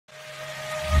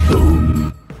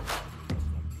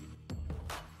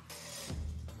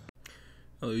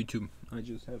Hello YouTube. I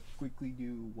just have to quickly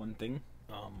do one thing.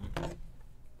 I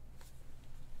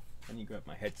need to grab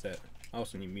my headset. I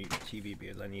also need to mute the TV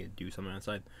because I need to do something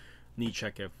outside. Need to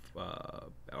check if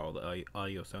all the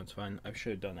audio sounds fine. I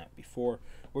should have done that before.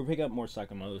 We're picking up more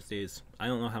Sakamoto days. I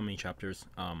don't know how many chapters.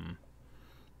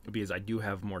 Because I do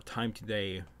have more time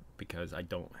today because I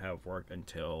don't have work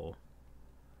until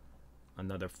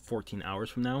another 14 hours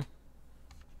from now.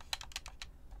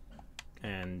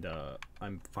 And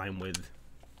I'm fine with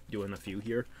doing a few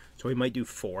here, so we might do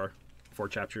four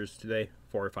chapters today,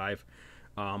 4 or 5.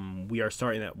 We are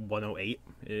starting at 108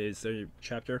 is the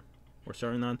chapter we're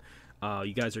starting on.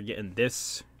 You guys are getting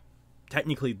this.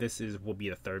 Technically, will be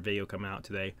the 3rd video coming out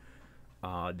today.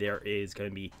 There is going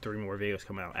to be 3 more videos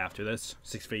coming out after this.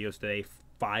 6 videos today.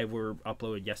 5 were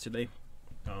uploaded yesterday.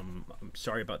 I'm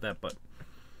sorry about that, but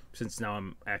since now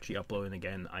I'm actually uploading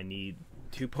again, I need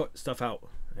to put stuff out.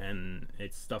 And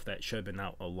it's stuff that should have been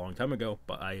out a long time ago,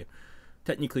 but I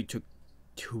technically took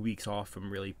 2 weeks off from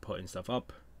really putting stuff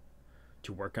up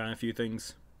to work on a few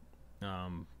things.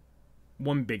 One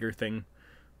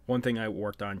thing I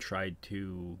worked on, tried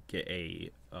to get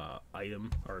a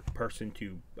item or person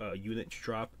to unit to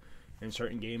drop in a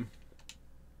certain game,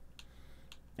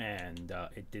 and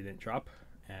it didn't drop,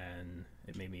 and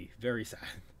it made me very sad.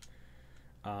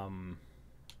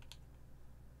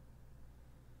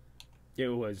 It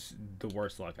was the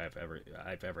worst luck I've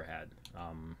ever had.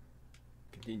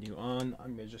 Continue on.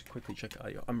 I'm gonna just quickly check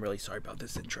audio. I'm really sorry about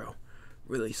this intro.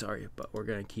 Really sorry, but we're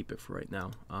gonna keep it for right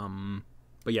now.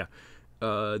 But yeah,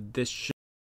 this should.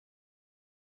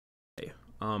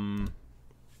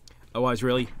 Otherwise,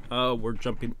 really, we're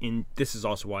jumping in. This is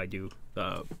also why I do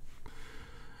the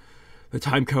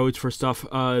time codes for stuff.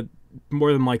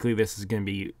 More than likely, this is gonna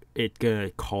be. It's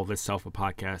gonna call itself a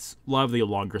podcast. A lot of the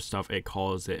longer stuff, it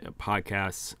calls it a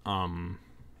podcast,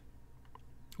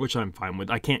 which I'm fine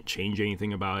with. I can't change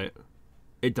anything about it.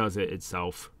 It does it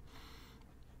itself.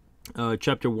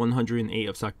 Chapter 108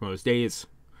 of Sakamoto's Days.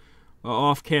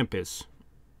 Off campus.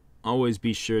 Always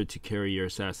be sure to carry your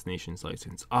assassination's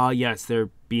license. Yes,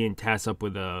 they're being tasked up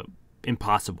with a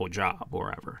impossible job or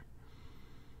whatever.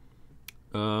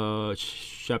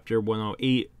 Chapter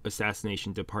 108,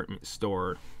 Assassination Department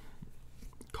Store.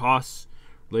 Costs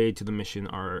related to the mission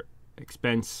are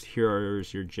expense.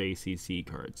 Here's your JCC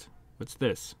cards. What's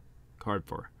this card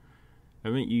for?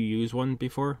 Haven't you used one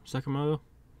before, Sakamoto?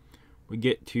 We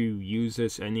get to use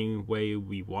this any way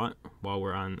we want while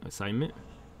we're on assignment.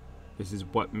 This is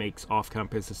what makes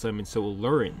off-campus assignments so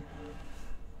alluring.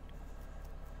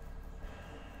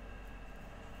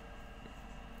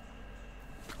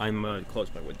 I'm close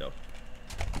my window.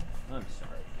 I'm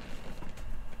sorry.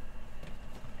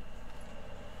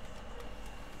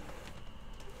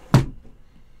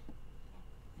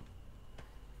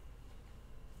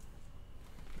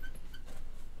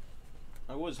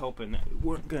 I was hoping that we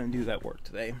weren't going to do that work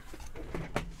today.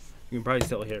 You can probably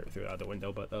still hear it through the other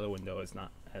window, but the other window is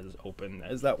not as open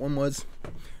as that one was.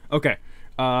 Okay.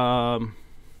 A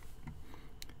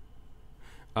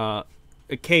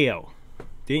KO.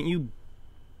 Didn't you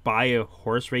buy a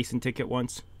horse racing ticket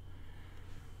once?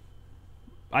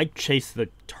 I chased the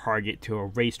target to a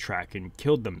racetrack and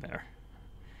killed them there.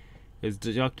 It's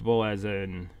deductible as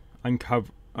an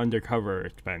undercover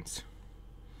expense.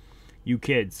 You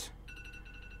kids.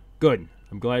 Good.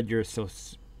 I'm glad you're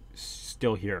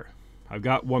still here. I've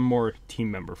got one more team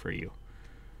member for you.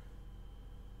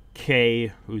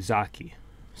 Kei Uzaki.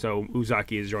 So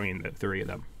Uzaki is joining the 3 of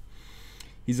them.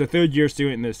 He's a 3rd-year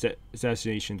student in the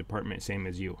assassination department, same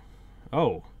as you.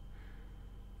 Oh.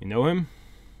 You know him?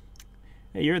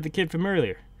 Hey, you're the kid from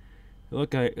earlier. You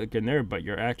look like a nerd, but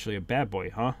you're actually a bad boy,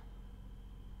 huh?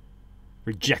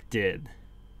 Rejected.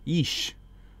 Yeesh.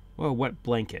 What a wet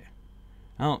blanket.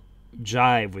 I don't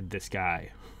jive with this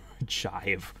guy.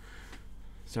 Jive.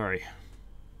 Sorry.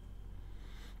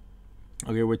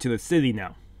 Okay, we're to the city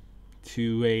now.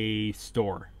 To a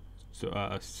store. So,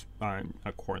 on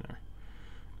a corner.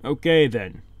 Okay,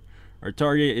 then. Our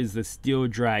target is the Steel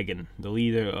Dragon, the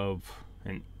leader of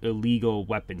an illegal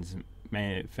weapons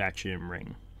manufacturing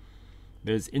ring.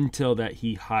 There's intel that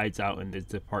he hides out in this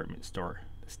department store.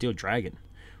 The Steel Dragon.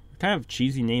 What kind of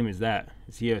cheesy name is that?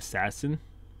 Is he an assassin?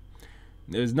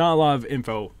 There's not a lot of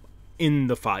info in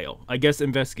the file. I guess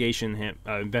investigating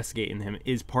him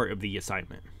is part of the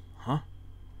assignment. Huh?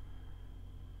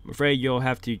 I'm afraid you'll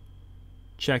have to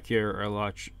check your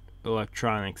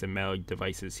electronics and metal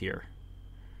devices here.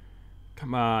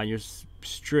 Come on, you're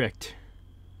strict.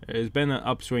 There's been an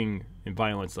upswing in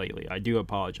violence lately. I do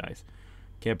apologize.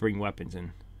 Can't bring weapons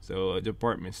in. So a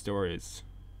department store is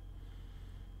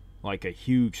like a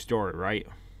huge store, right?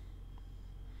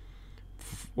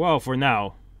 Well, for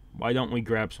now, why don't we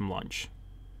grab some lunch?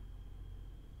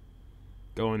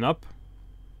 Going up?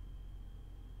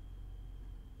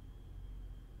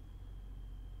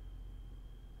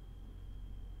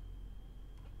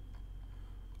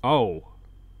 Oh.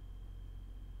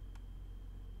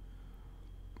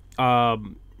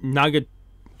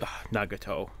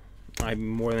 Nagato. I'm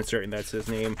more than certain that's his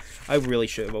name. I really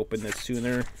should have opened this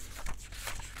sooner.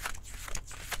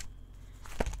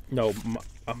 No,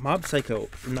 Mob Psycho.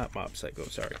 Not Mob Psycho,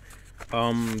 sorry.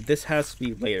 This has to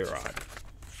be later on.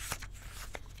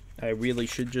 I really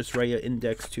should just write an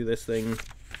index to this thing.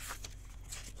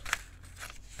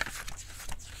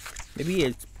 Maybe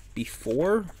it's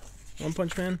before One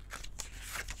Punch Man?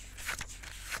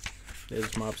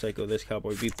 There's Mob Psycho, this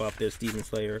Cowboy Bebop, this Demon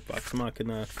Slayer, Vox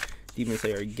Machina, Demon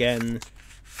Slayer again,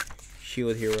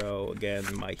 Shield Hero again,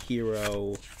 My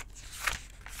Hero,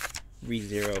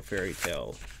 ReZero, Fairy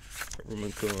Tail,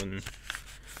 Rumukun,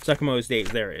 Sakamoto's Days,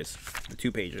 there it is, the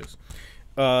 2 pages.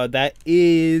 That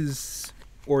is,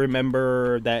 or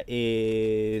remember, that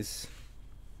is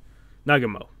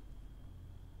Nagamo.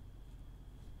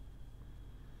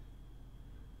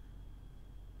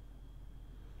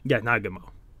 Yeah, Nagamo.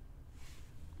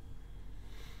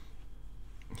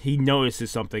 He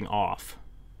notices something off,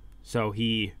 so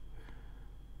he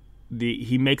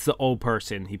makes the old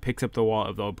person. He picks up the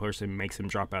wallet of the old person, and makes him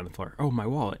drop on the floor. Oh, my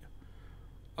wallet!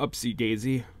 Upsy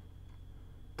daisy.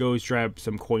 Goes grab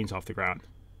some coins off the ground.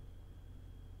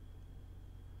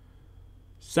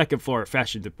 Second floor,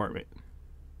 fashion department.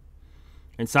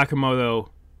 And Sakamoto,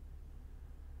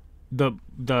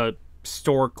 the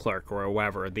store clerk or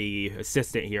whatever, the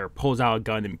assistant here, pulls out a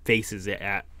gun and faces it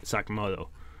at Sakamoto.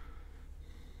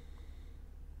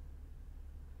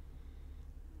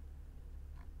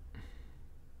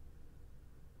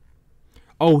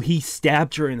 Oh, he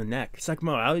stabbed her in the neck.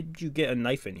 Sakamoto, how did you get a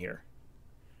knife in here?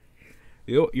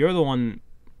 You're the one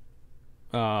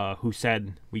who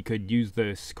said we could use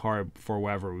this card for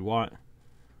whatever we want.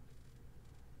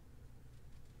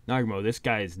 Nagamo, this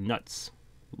guy is nuts.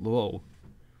 Whoa.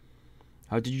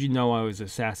 How did you know I was an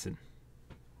assassin?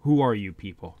 Who are you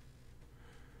people?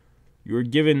 You were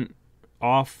given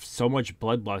off so much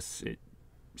bloodlust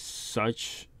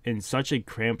in such a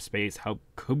cramped space. How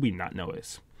could we not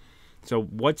notice? So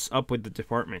what's up with the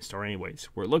department store anyways?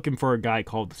 We're looking for a guy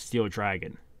called the Steel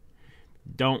Dragon.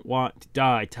 Don't want to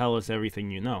die, tell us everything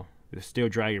you know. The Steel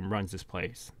Dragon runs this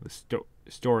place. The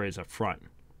store is up front.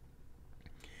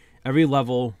 Every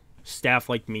level staff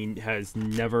like me has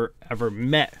never ever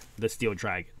met the Steel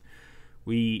Dragon.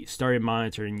 We started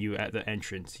monitoring you at the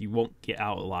entrance. You won't get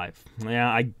out alive. Yeah,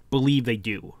 I believe they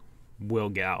will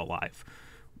get out alive.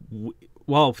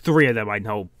 Well, 3 of them I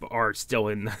know are still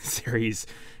in the series.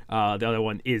 The other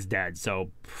one is dead, so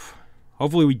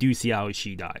hopefully we do see how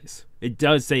she dies. It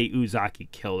does say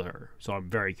Uzaki killed her, so I'm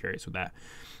very curious with that.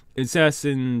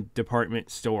 Assassin department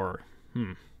store.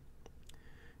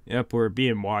 Yep, we're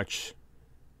being watched.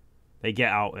 They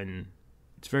get out and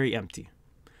it's very empty.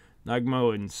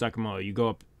 Nagamo and Sakamoto, you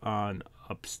go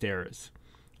upstairs.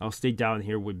 I'll stay down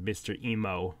here with Mr.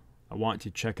 Emo. I want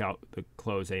to check out the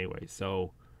clothes anyway,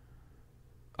 so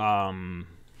Akira.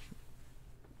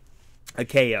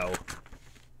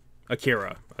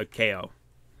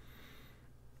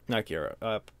 Not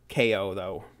Kira. KO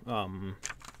though.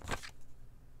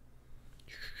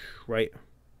 Right?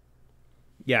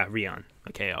 Yeah, Rion.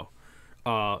 KO.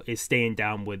 Is staying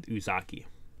down with Uzaki.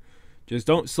 Just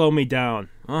don't slow me down.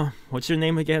 What's your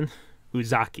name again?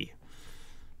 Uzaki.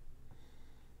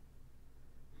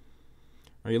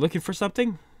 Are you looking for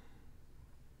something?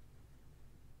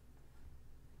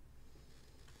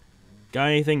 Got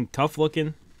anything tough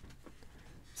looking?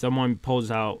 Someone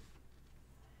pulls out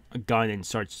a gun and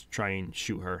starts trying to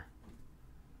shoot her.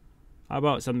 How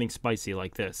about something spicy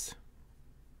like this?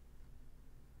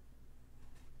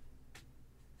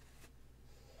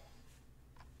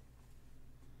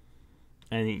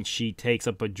 And she takes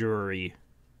up a jewelry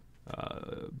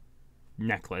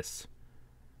necklace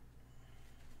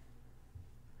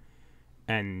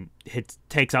and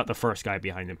takes out the first guy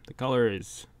behind him. The color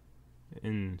is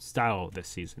in style this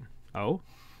season. Oh?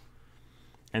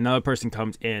 Another person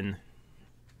comes in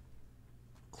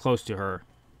close to her.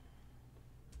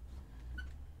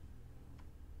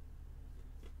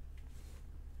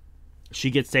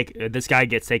 This guy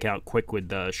gets taken out quick with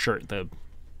the shirt the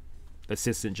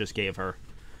assistant just gave her.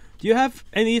 Do you have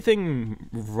anything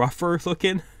rougher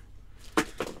looking?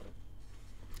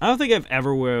 I don't think I've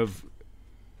ever would have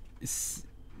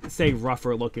say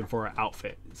rougher looking for an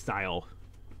outfit style.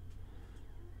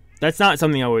 That's not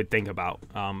something I would think about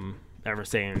ever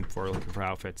saying for looking for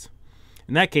outfits.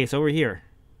 In that case, over here.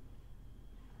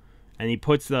 and he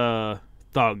puts the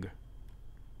thug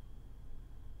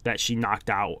that she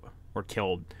knocked out or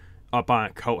killed up on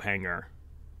a coat hanger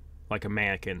like a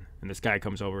mannequin. And this guy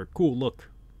comes over. Cool,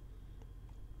 look.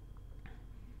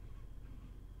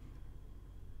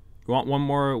 You want one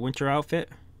more winter outfit?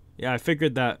 Yeah, I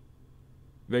figured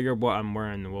what I'm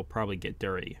wearing will probably get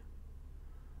dirty.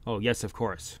 Oh, yes, of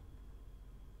course.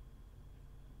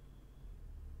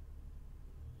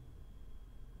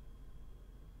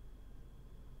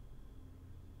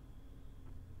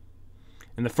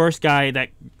 And the first guy that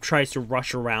tries to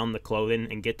rush around the clothing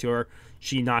and get to her,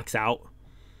 she knocks out.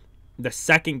 The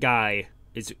second guy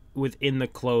is within the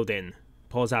clothing,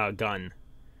 pulls out a gun.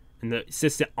 And the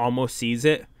assistant almost sees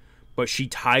it, but she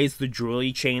ties the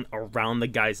jewelry chain around the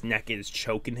guy's neck and is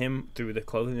choking him through the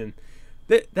clothing. And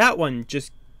that one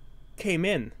just came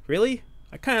in. Really?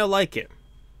 I kind of like it.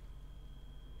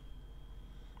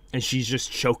 And she's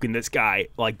just choking this guy,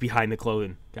 like, behind the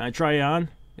clothing. Can I try it on?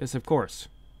 Yes, of course.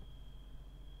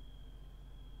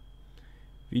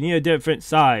 If you need a different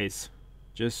size,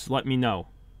 just let me know.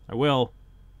 I will.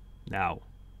 Now.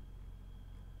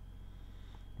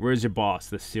 Where's your boss,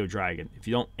 the Steel Dragon? If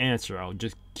you don't answer, I'll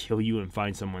just kill you and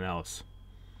find someone else.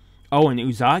 Oh, and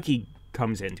Uzaki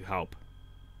comes in to help.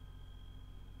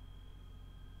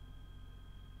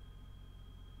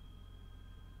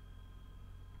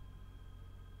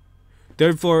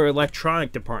 Third floor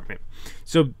electronic department.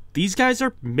 So these guys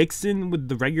are mixed in with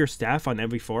the regular staff on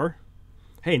every floor?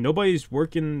 Hey, nobody's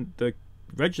working the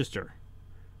register.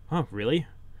 Huh, really?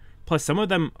 Plus, some of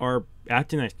them are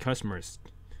acting as customers.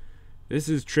 This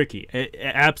is tricky. It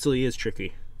absolutely is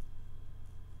tricky.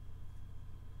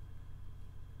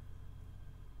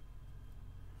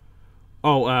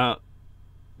 Oh,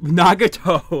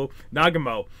 Nagamo,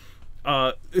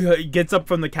 gets up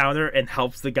from the counter and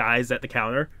helps the guys at the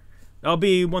counter. That'll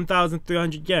be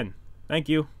 1,300 yen. Thank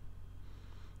you.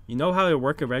 You know how to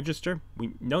work a register?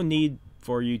 No need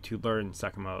for you to learn,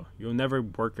 Sakamoto. You'll never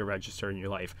work a register in your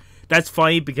life. That's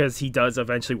funny because he does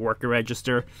eventually work a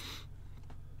register.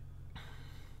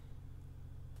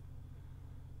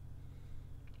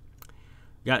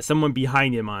 Got someone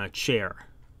behind him on a chair.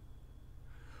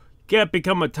 Can't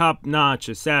become a top-notch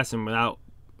assassin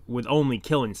with only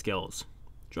killing skills.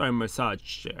 Try a massage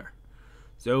chair.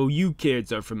 So you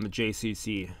kids are from the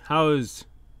JCC. How is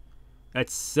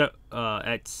Atsuko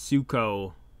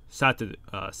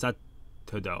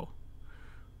Satodo?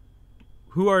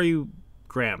 Who are you,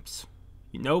 Gramps?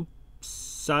 You know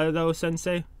Satodo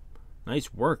Sensei?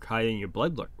 Nice work hiding your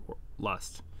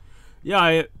bloodlust. Yeah,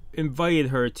 I invited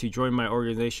her to join my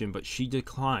organization, but she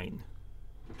declined.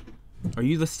 Are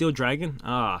you the Steel Dragon?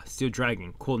 Ah, Steel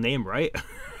Dragon. Cool name, right?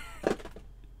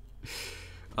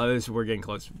 We're getting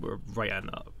close. We're right on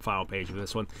the final page of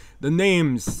this one. The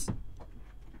name's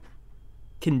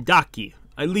Kindaka.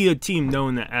 I lead a team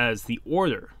known as the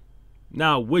Order.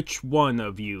 Now, which one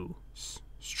of you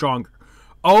stronger?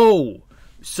 Oh,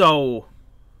 so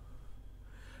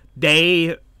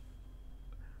they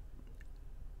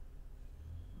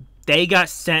got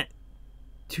sent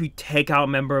to take out a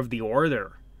member of the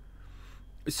Order.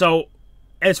 So,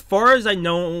 as far as I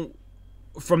know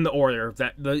from the Order,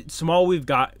 that the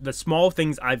small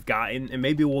things I've gotten, and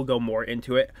maybe we'll go more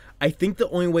into it, I think the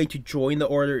only way to join the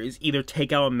Order is either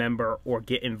take out a member or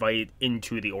get invited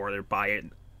into the Order by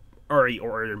an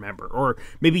Order member, or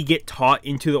maybe get taught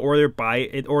into the Order by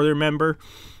an Order member.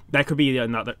 That could be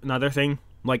another thing.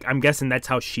 Like, I'm guessing that's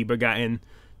how Shiba got into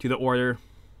the Order.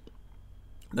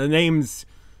 The name's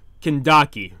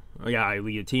Kindaka. Oh yeah, I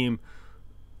lead a team.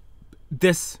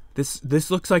 This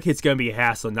looks like it's gonna be a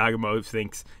hassle, Nagamo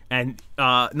thinks, and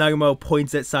Nagamo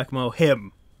points at Sakamoto.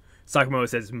 Him. Sakamoto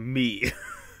says me.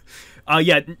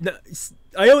 Yeah,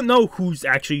 I don't know who's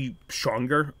actually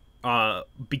stronger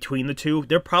between the two.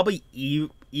 They're probably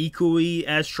equally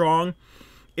as strong.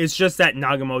 It's just that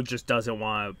Nagamo just doesn't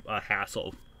want a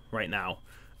hassle right now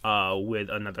with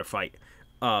another fight,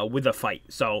 with a fight.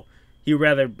 So he'd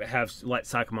rather let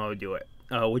Sakamoto do it,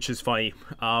 which is funny.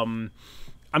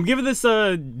 I'm giving this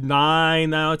a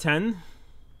 9 out of 10.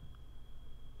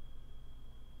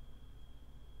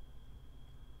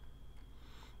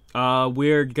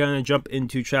 We're gonna jump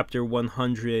into chapter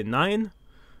 109.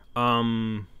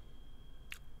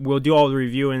 We'll do all the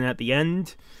reviewing at the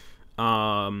end.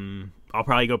 I'll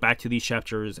probably go back to these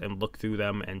chapters and look through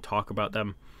them and talk about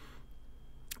them.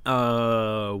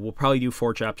 We'll probably do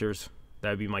 4 chapters. That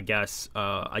would be my guess.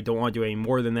 I don't want to do any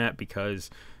more than that because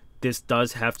this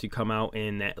does have to come out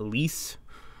in at least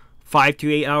 5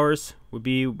 to 8 hours would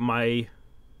be my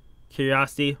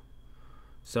curiosity.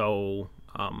 So,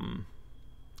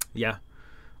 yeah.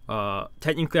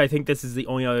 Technically, I think this is the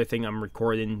only other thing I'm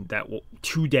recording that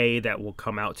will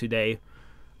come out today.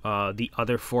 The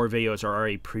other 4 videos are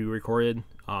already pre-recorded.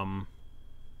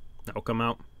 That will come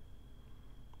out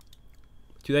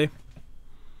today.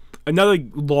 Another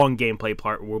long gameplay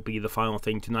part will be the final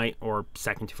thing tonight, or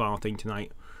second to final thing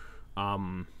tonight.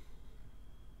 I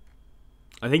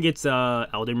think it's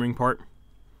Elden Ring part.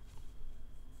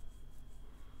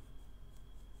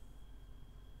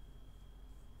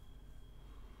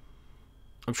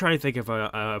 I'm trying to think if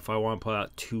I want to put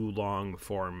out too long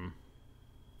form.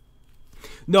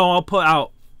 No, I'll put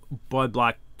out Blood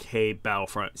Blockade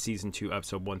Battlefront Season 2,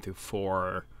 Episode 1 through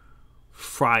 4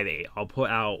 Friday. I'll put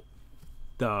out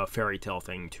the fairy tale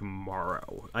thing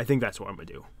tomorrow. I think that's what I'm going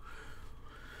to do.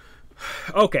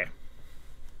 Okay.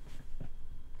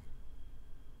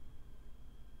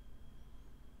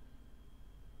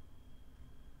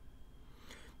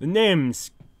 The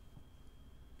name's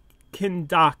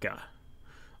Kindaka.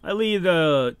 I lead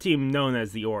the team known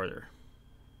as the Order.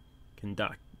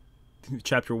 Kindaka.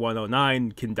 Chapter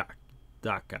 109,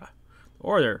 Kindaka.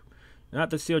 Order.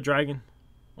 Not the Steel Dragon?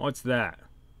 What's that?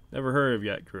 Never heard of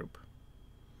yet, group.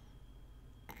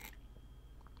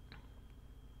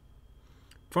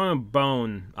 Front of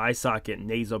bone, eye socket,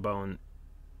 nasal bone,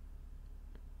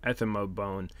 ethemo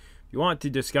bone. If you want to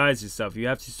disguise yourself, you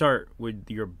have to start with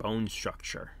your bone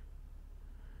structure.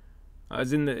 I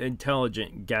was in the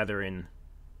intelligent gathering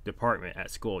department at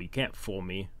school. You can't fool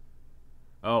me.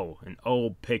 Oh, an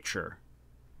old picture.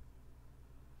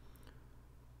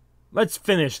 Let's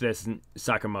finish this,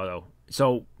 Sakamoto.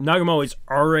 So Nagamo is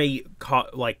already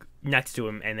caught, like, next to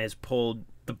him and has pulled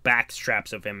the back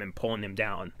straps of him and pulling him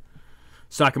down.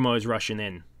 Sakamoto is rushing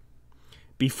in.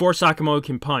 Before Sakamoto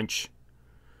can punch,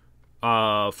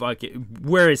 fuck it.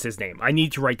 Where is his name? I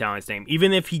need to write down his name.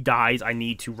 Even if he dies, I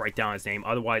need to write down his name.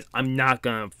 Otherwise, I'm not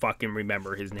gonna fucking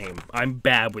remember his name. I'm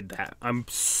bad with that. I'm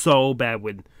so bad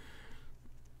with...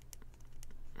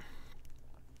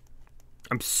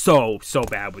 I'm so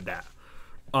bad with that.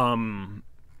 One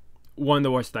of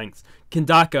the worst things.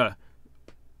 Kindaka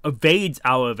evades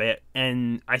out of it,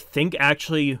 and I think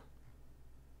actually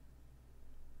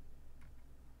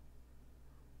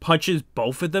punches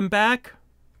both of them back,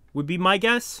 would be my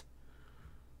guess.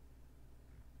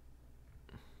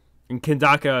 And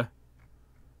Kindaka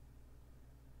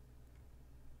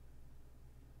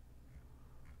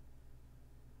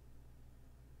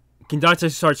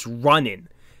starts running.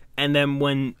 And then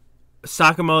when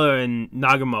Sakamoto and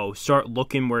Nagamo start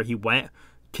looking where he went,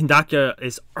 Kindaka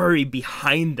is already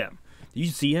behind them. Do you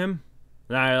see him?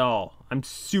 Not at all. I'm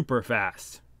super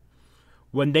fast.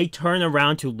 When they turn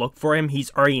around to look for him,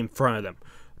 he's already in front of them.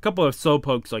 A couple of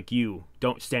slowpokes like you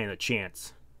don't stand a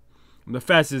chance. I'm the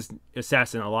fastest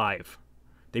assassin alive.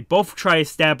 They both try to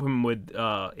stab him with,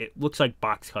 it looks like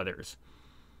box cutters.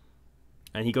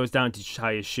 And he goes down to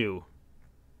tie his shoe.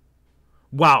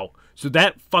 Wow. So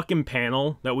that fucking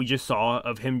panel that we just saw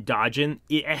of him dodging,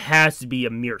 it has to be a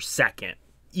mere second.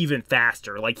 Even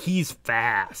faster. Like, he's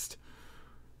fast.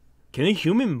 Can a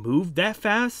human move that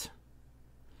fast?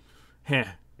 Heh.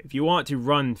 If you want to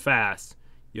run fast,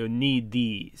 you'll need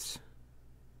these.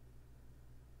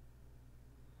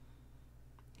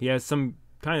 He has some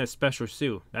kind of special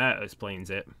shoe. That explains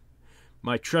it.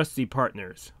 My trusty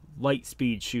partners. Light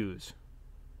speed shoes.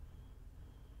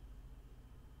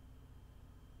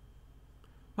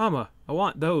 Mama, I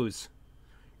want those.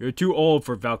 You're too old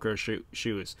for Velcro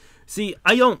shoes. See,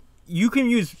 you can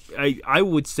use, I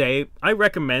would say, I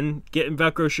recommend getting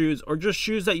Velcro shoes or just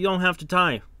shoes that you don't have to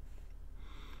tie.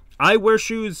 I wear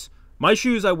shoes, my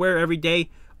shoes I wear every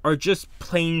day are just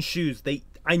plain shoes.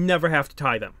 I never have to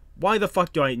tie them. Why the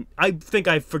fuck do I think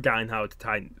I've forgotten how to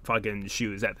tie fucking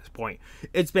shoes at this point.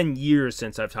 It's been years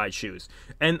since I've tied shoes.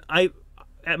 And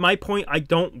at my point, I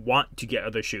don't want to get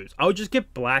other shoes. I'll just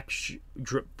get black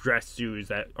dress shoes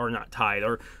that are not tied,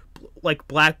 or like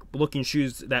black looking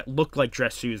shoes that look like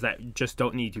dress shoes that just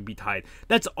don't need to be tied.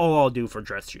 That's all I'll do for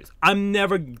dress shoes. I'm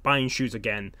never buying shoes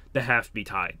again that have to be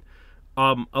tied.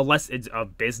 Unless it's a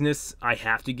business, I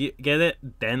have to get it,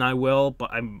 then I will,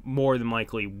 but I more than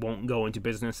likely won't go into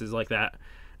businesses like that.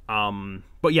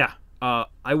 But yeah,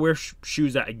 I wear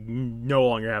shoes that I no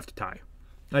longer have to tie.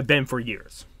 I've been for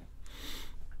years.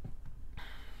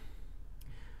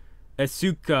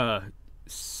 Asuka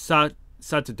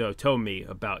Satodo told me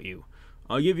about you.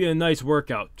 I'll give you a nice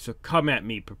workout, so come at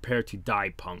me prepared to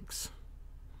die, punks.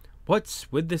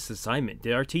 What's with this assignment?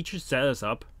 Did our teacher set us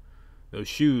up? Those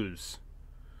shoes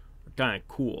are kind of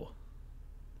cool.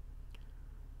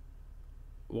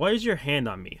 Why is your hand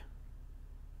on me?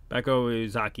 Beko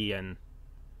Uzaki and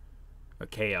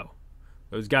Akeo.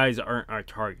 Those guys aren't our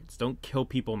targets. Don't kill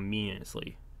people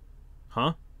meaninglessly.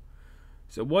 Huh?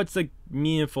 So what's a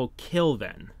meaningful kill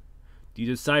then? Do you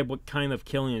decide what kind of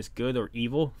killing is good or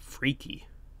evil? Freaky.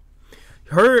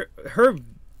 Her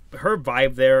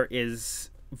vibe there is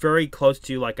very close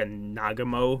to like a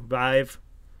Nagamo vibe.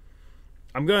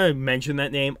 I'm gonna mention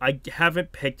that name.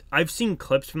 I've seen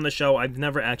clips from the show. I've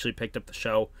never actually picked up the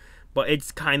show, but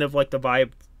it's kind of like the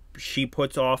vibe she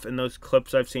puts off in those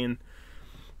clips I've seen.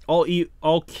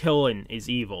 All killing is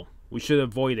evil. We should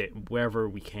avoid it wherever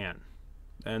we can.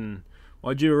 And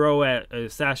why'd you row at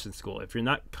assassin school? If you're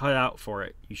not cut out for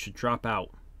it, you should drop out.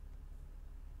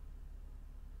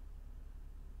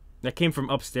 That came from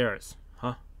upstairs,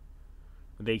 huh?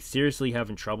 Are they seriously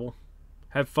having trouble?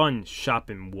 Have fun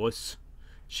shopping, wuss.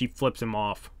 She flips him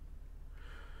off.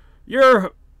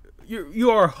 You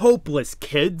are hopeless,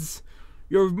 kids.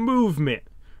 Your movement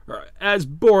are as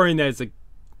boring as a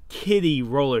kiddie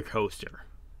roller coaster.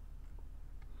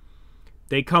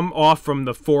 They come off from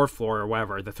the 4th floor or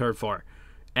whatever, the 3rd floor,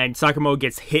 and Sakamoto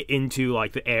gets hit into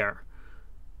like the air.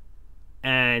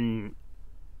 And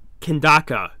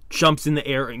Kindaka jumps in the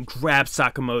air and grabs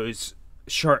Sakamoto's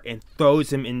shirt and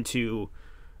throws him into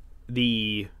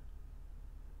it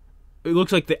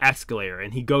looks like the escalator,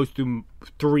 and he goes through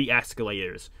 3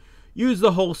 escalators. Use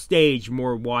the whole stage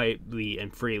more widely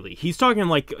and freely. He's talking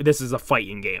like this is a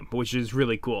fighting game, which is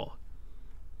really cool.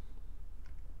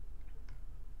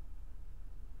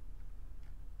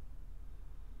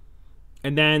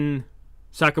 And then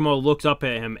Sakamoto looks up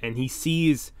at him and he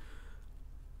sees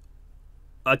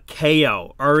a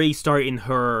KO already starting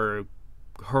her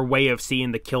way of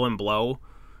seeing the kill and blow,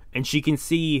 and she can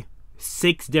see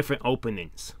 6 different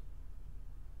openings.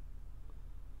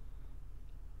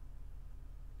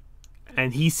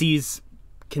 And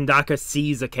Kindaka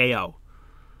sees a KO.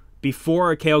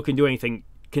 Before a KO can do anything,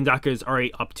 Kindaka is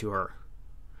already up to her.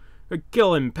 Her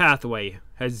killing pathway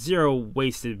has 0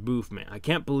 wasted movement. I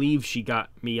can't believe she got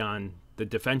me on the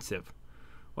defensive.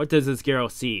 What does this girl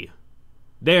see?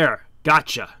 There,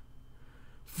 gotcha.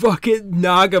 Fucking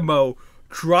Nagamo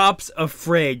drops a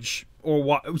fridge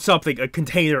or something, a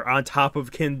container on top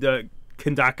of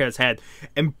Kindaka's head,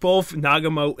 and both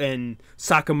Nagamo and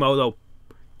Sakamoto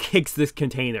kicks this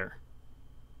container.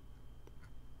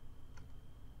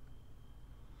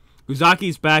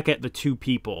 Uzaki's back at the 2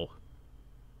 people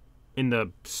in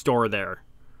the store there.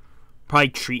 Probably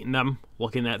treating them,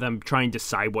 looking at them, trying to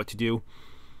decide what to do.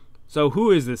 So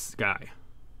who is this guy?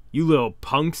 You little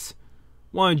punks.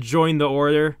 Want to join the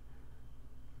order?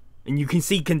 And you can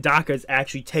see Kindaka's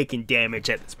actually taking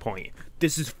damage at this point.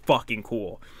 This is fucking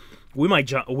cool. We might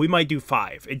do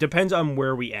 5. It depends on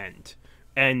where we end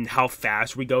and how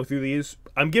fast we go through these.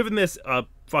 I'm giving this a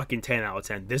fucking 10 out of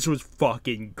 10. This was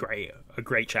fucking great. A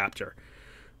great chapter.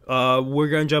 We're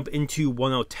going to jump into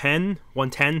 110.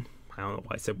 I don't know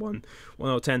why I said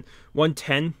 110.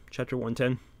 110. Chapter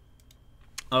 110.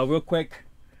 Real quick.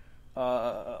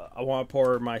 I want to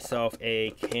pour myself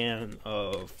a can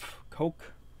of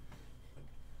Coke.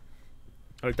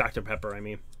 Or Dr. Pepper, I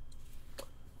mean.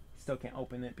 Still can't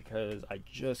open it because I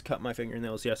just cut my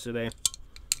fingernails yesterday.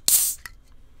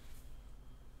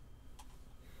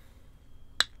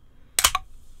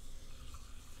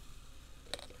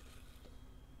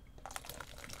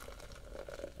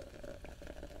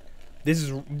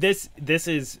 This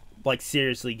is like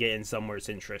seriously getting somewhere's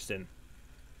interesting.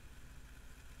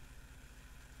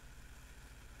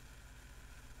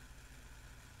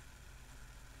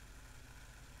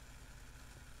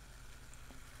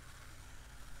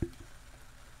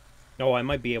 Oh, I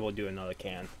might be able to do another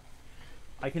can.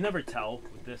 I can never tell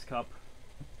with this cup.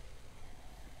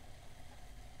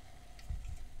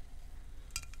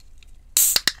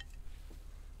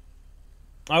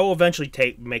 I will eventually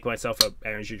make myself an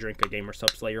energy drink, a gamer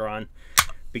subs later on,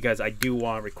 because I do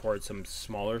want to record some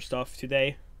smaller stuff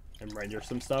today and render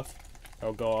some stuff.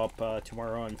 That'll go up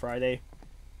tomorrow and Friday,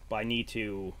 but I need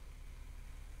to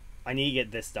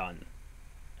get this done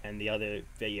and the other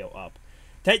video up.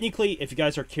 Technically, if you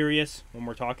guys are curious when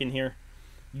we're talking here,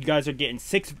 you guys are getting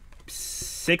six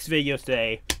videos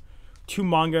today, 2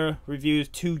 manga reviews,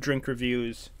 2 drink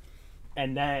reviews,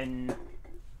 and then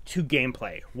 2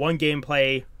 gameplay. 1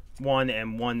 gameplay, 1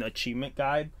 and 1 achievement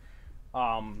guide.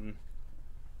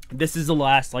 This is the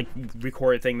last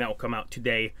recorded thing that will come out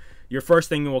today. Your first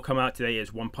thing that will come out today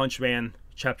is One Punch Man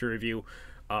chapter review.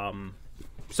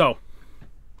 So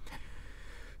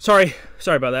sorry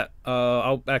about that.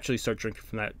 I'll actually start drinking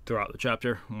from that throughout the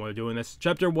chapter when we're doing this.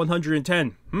 Chapter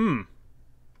 110.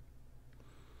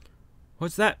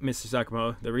 What's that, Mr.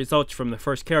 Sakamoto? The results from the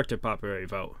first character popularity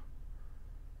vote.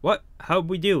 What? How'd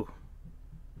we do?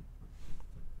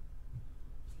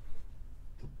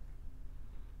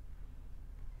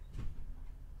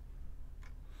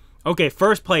 Okay,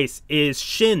 first place is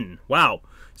Shin. Wow.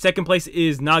 Second place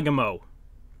is Nagamo.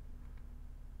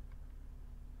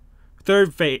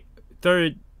 Third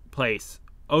place,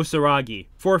 Osaragi.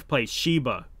 Fourth place,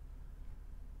 Shiba.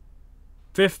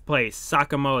 Fifth place,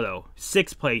 Sakamoto.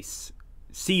 Sixth place,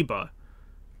 Seba.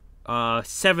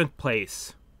 Seventh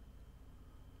place,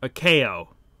 Akeo.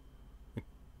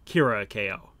 Kira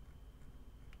Akeo.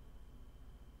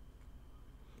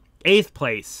 Eighth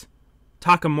place,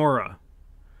 Takamura.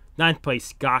 Ninth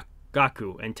place,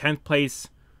 Gaku. And 10th place,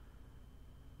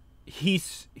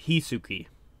 Hisuki.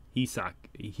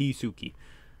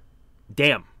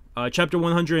 Damn. Chapter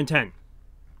 110.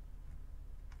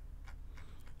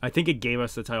 I think it gave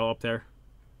us the title up there.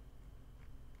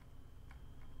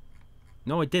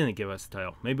 No, it didn't give us the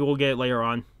title. Maybe we'll get it later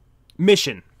on.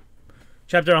 Mission.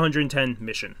 Chapter 110,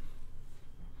 Mission.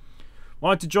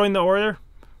 Want to join the order?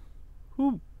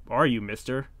 Who are you,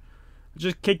 mister? I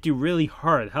just kicked you really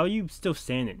hard. How are you still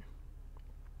standing?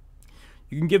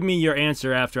 You can give me your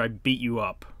answer after I beat you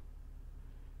up.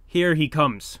 Here he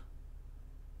comes.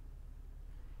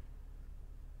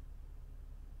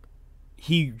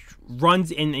 He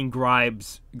runs in and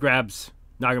grabs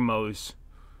Nagamo's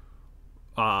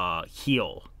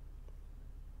heel.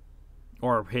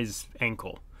 Or his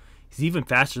ankle. He's even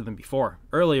faster than before.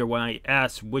 Earlier when I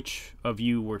asked which of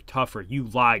you were tougher, you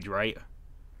lied, right?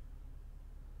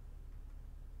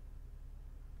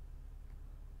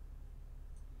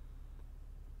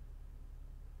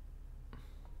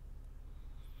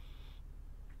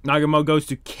 Nagamo goes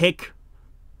to kick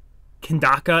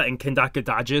Kindaka, and Kindaka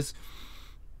dodges.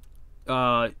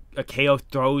 Akeo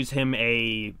throws him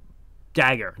a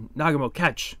dagger. Nagamo,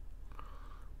 catch.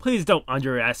 Please don't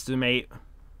underestimate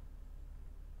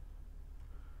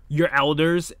your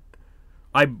elders.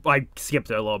 I skipped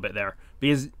it a little bit there.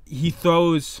 Because he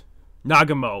throws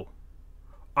Nagamo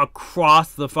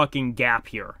across the fucking gap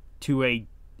here to a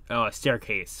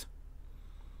staircase.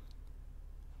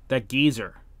 That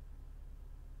geezer.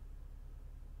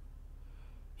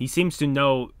 He seems to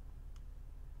know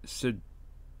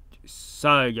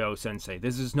Sayo-sensei.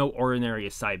 This is no ordinary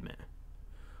assignment.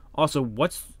 Also,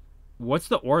 what's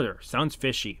the order? Sounds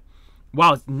fishy.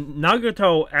 Wow,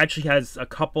 Nagato actually has a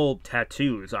couple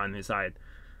tattoos on his side.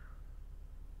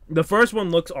 The first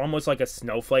one looks almost like a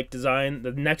snowflake design.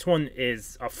 The next one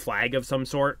is a flag of some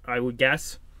sort, I would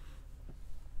guess.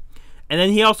 And then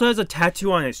he also has a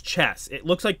tattoo on his chest. It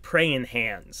looks like praying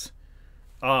hands.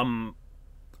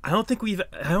 I don't think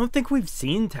we've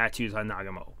seen tattoos on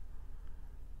Nagamo.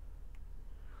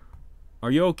 Are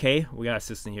you okay? We got an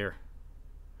assistant here.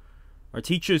 Our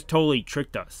teachers totally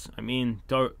tricked us. I mean,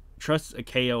 don't trust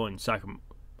Akeo and Sakamoto.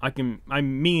 I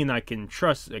can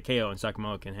trust Akeo and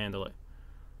Sakamoto can handle it.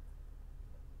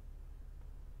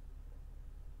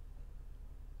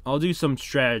 I'll do some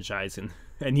strategizing.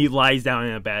 And he lies down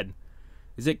in a bed.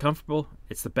 Is it comfortable?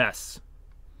 It's the best.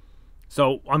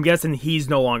 So, I'm guessing he's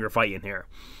no longer fighting here.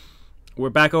 We're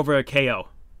back over at Akeo.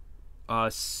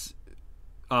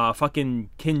 Fucking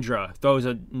Kindra throws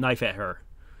a knife at her.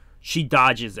 She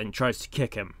dodges and tries to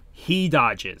kick him. He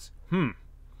dodges.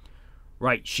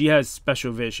 Right, she has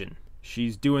special vision.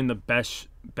 She's doing the best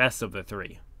of the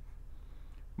three.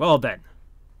 Well then.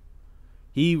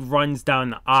 He runs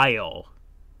down the aisle.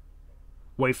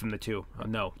 Away from the two. Oh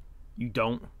no, you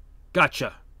don't?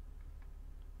 Gotcha.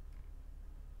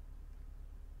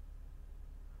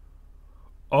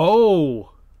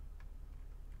 Oh.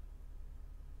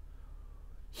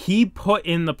 He put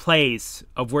in the place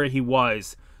of where he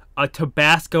was a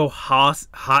Tabasco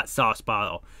hot sauce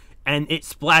bottle, and it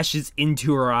splashes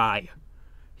into her eye.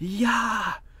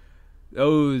 Yeah!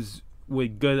 Those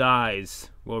with good eyes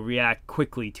will react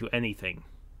quickly to anything.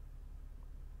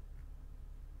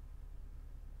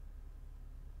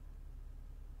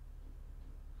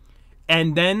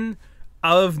 And then,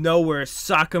 out of nowhere,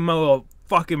 Sakamoto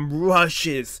fucking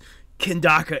rushes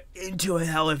Kindaka into an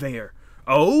elevator.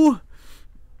 Oh?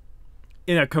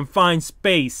 In a confined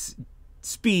space,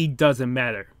 speed doesn't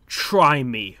matter. Try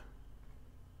me.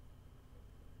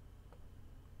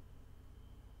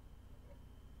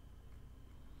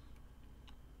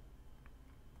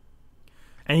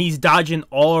 And he's dodging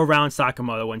all around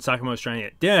Sakamoto when Sakamoto's trying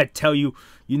to... Didn't I tell you,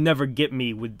 you never get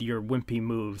me with your wimpy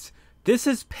moves? This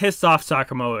has pissed off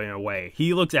Sakamoto in a way.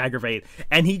 He looks aggravated,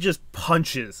 and he just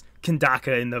punches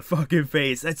Kindaka in the fucking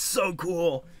face. That's so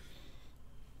cool.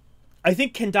 I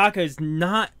think Kindaka is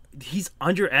not... He's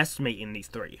underestimating these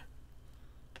three.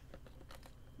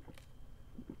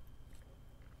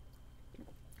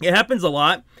 It happens a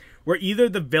lot, where either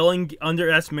the villain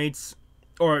underestimates,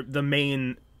 or the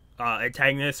main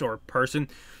antagonist or person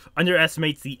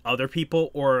underestimates the other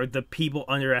people, or the people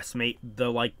underestimate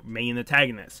the like main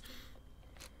antagonist.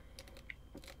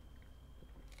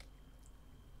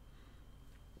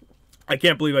 I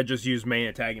can't believe I just used main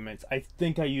antagonist. I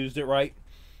think I used it right.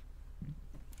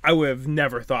 I would have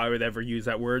never thought I would ever use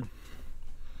that word.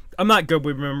 I'm not good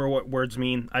with remember what words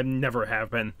mean. I never have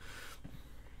been.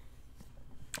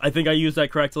 I think I used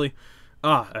that correctly.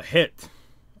 Ah, a hit.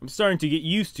 I'm starting to get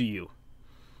used to you.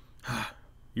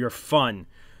 You're fun.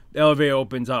 The elevator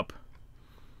opens up.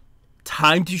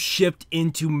 Time to shift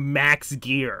into max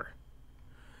gear.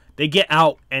 They get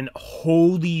out and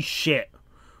holy shit.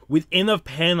 Within a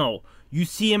panel, you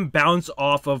see him bounce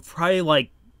off of probably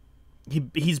like...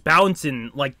 He's bouncing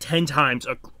like 10 times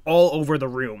all over the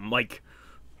room. Like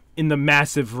in the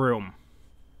massive room.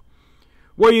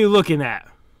 What are you looking at?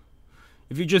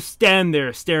 If you just stand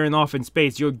there staring off in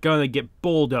space, you're gonna get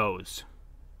bulldozed.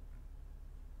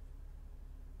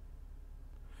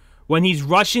 When he's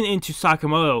rushing into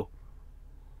Sakamoto,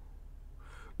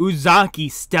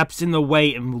 Uzaki steps in the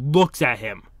way and looks at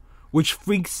him, which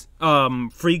freaks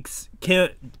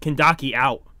Kindaki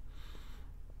out.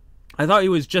 I thought he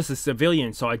was just a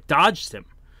civilian, so I dodged him.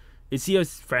 Is he a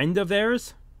friend of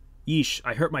theirs? Yeesh,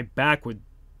 I hurt my back with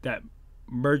that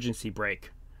emergency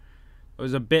brake. It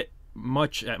was a bit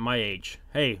much at my age.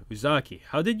 Hey, Uzaki,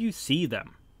 how did you see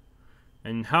them?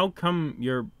 And how come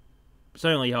you're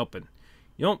suddenly helping?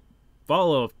 You don't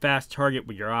follow a fast target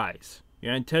with your eyes.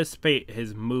 You anticipate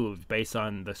his moves based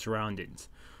on the surroundings.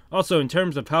 Also, in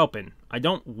terms of helping, I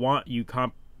don't want you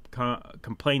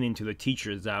complaining to the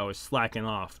teachers that I was slacking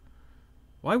off.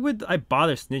 Why would I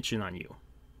bother snitching on you?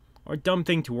 Or a dumb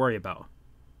thing to worry about.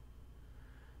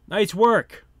 Nice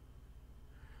work!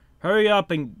 Hurry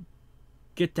up and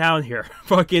get down here.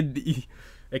 Fucking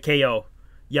Akeo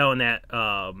yelling at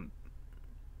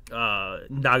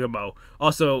Nagamo.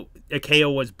 Also,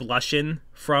 Akeo was blushing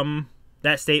from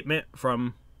that statement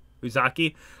from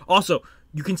Uzaki. Also,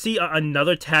 you can see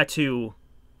another tattoo,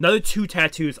 another 2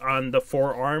 tattoos on the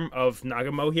forearm of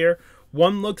Nagamo here.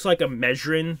 One looks like a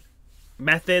measuring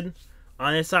method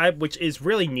on his side, which is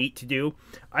really neat to do.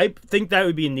 I think that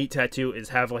would be a neat tattoo, is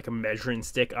have like a measuring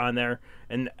stick on there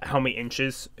and how many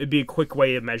inches. It'd be a quick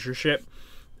way to measure shit.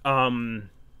 And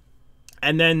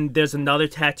then there's another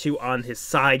tattoo on his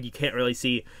side you can't really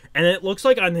see, and it looks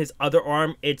like on his other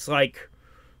arm it's like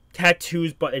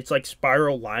tattoos, but it's like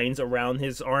spiral lines around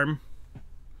his arm.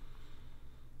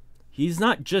 He's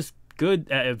not just good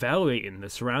at evaluating the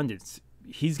surroundings.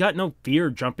 He's got no fear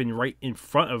jumping right in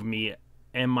front of me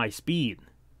and my speed.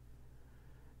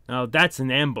 Now that's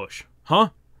an ambush. Huh?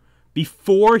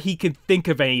 Before he could think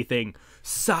of anything,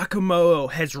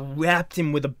 Sakamoto has wrapped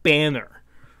him with a banner.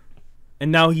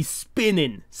 And now he's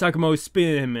spinning. Sakamoto's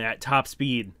spinning him at top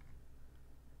speed.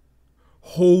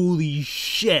 Holy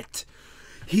shit.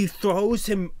 He throws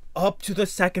him up to the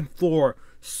 2nd floor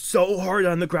so hard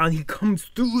on the ground he comes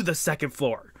through the 2nd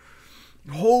floor.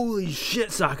 Holy shit,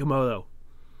 Sakamoto.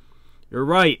 You're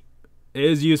right. It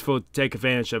is useful to take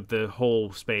advantage of the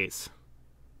whole space.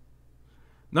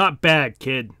 Not bad,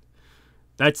 kid.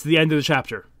 That's the end of the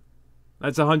chapter.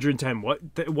 That's 110.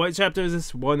 What chapter is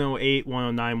this? 108,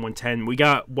 109, 110. We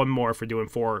got one more for doing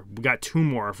 4. We got 2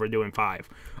 more for doing 5.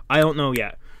 I don't know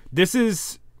yet. This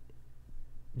was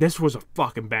a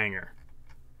fucking banger.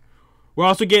 We're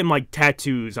also getting like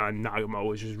tattoos on Nagamo,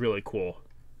 which is really cool.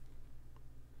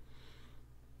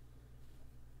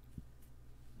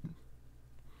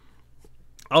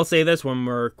 I'll say this when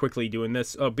we're quickly doing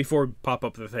this, before we pop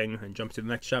up the thing and jump to the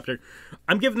next chapter.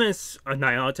 I'm giving this a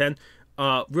 9 out of 10.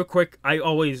 Real quick, I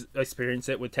always experience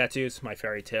it with tattoos, my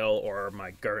fairy tale or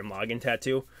my Gurren Lagann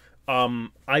tattoo.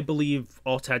 I believe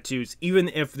all tattoos, even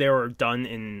if they were done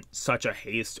in such a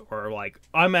haste, or like,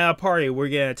 I'm at a party, we're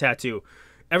getting a tattoo.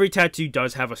 Every tattoo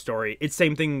does have a story. It's the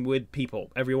same thing with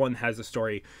people. Everyone has a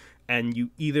story, and you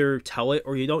either tell it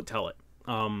or you don't tell it.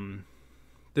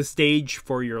 The stage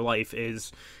for your life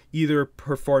is either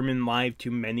performing live to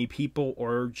many people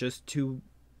or just to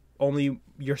only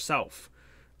yourself.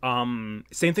 Same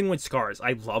thing with scars.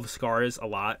 I love scars a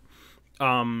lot.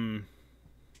 Some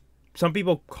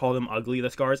people call them ugly, the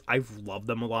scars. I love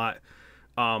them a lot.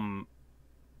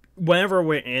 Whenever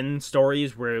we're in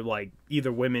stories where like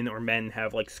either women or men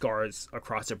have like scars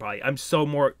across their body, I'm so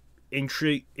more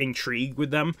intrigued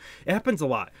with them. It happens a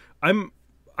lot. I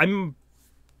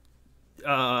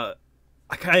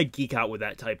kind of geek out with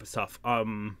that type of stuff.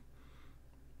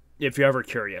 If you're ever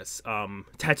curious,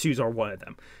 tattoos are one of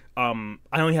them.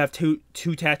 I only have two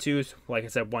tattoos. Like I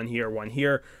said, one here, one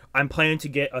here. I'm planning to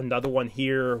get another one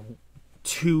here,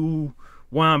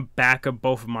 one on back of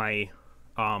both of my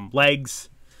legs,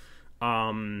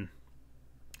 And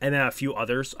then a few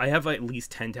others. I have at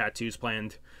least 10 tattoos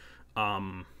planned.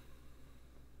 One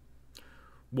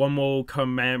will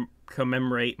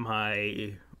commemorate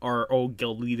our old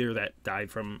guild leader that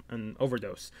died from an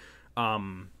overdose.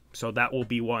 So that will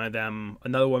be one of them.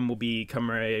 Another one will be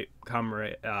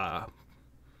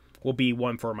will be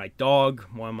one for my dog,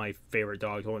 one of my favorite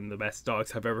dogs, one of the best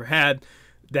dogs I've ever had.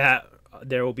 That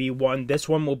there will be one. This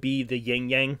one will be the yin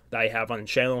yang that I have on the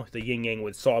channel, the yin yang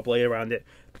with saw blade around it.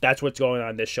 That's what's going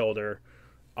on this shoulder.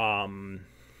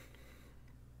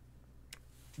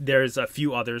 There's a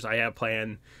few others I have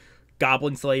planned.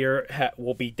 Goblin Slayer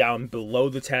will be down below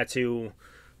the tattoo.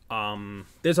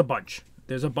 There's a bunch.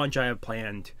 There's a bunch I have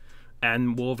planned,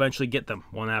 and we'll eventually get them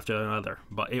one after another,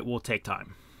 but it will take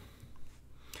time.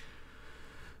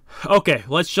 Okay,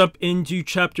 let's jump into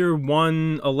chapter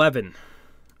 111.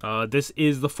 This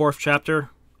is the 4th chapter.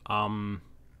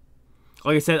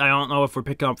 Like I said, I don't know if we're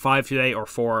picking up 5 today or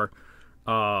 4.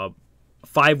 5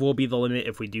 will be the limit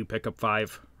if we do pick up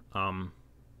 5.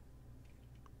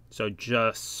 So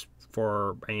just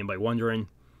for anybody wondering,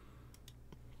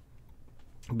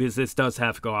 because this does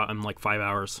have to go out in like 5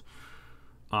 hours.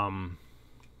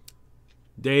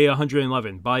 Day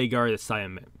 111, Bodyguard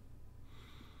assignment.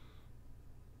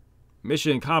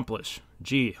 Mission accomplished.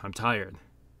 Gee, I'm tired.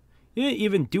 You didn't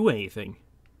even do anything.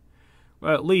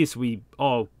 Well, at least we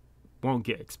all won't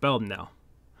get expelled now.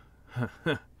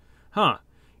 Huh.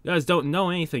 You guys don't know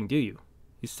anything, do you?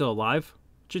 You still alive?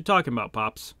 What you talking about,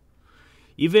 Pops?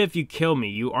 Even if you kill me,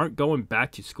 you aren't going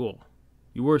back to school.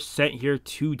 You were sent here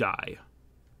to die.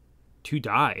 To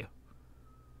die?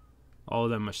 All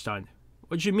of them are stunned.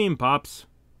 What you mean, Pops?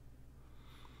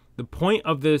 The point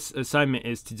of this assignment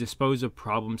is to dispose of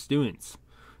problem students.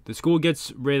 The school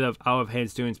gets rid of out-of-hand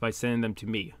students by sending them to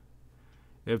me.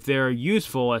 If they're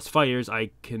useful as fighters, I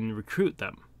can recruit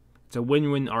them. It's a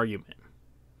win-win argument.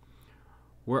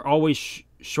 We're always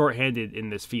short-handed in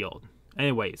this field.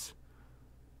 Anyways,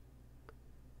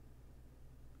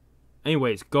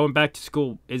 going back to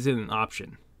school isn't an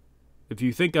option. If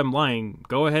you think I'm lying,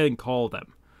 go ahead and call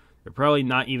them. You're probably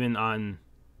not even on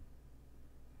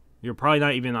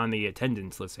the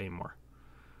attendance list anymore.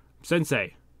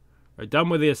 Sensei, are done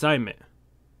with the assignment.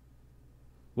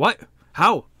 What?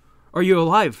 How? Are you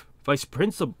alive? Vice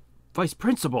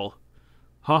Principal?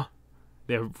 Huh?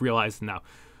 They've realized now.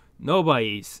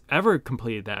 Nobody's ever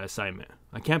completed that assignment.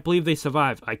 I can't believe they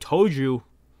survived. I told you.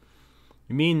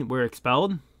 You mean we're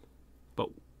expelled? But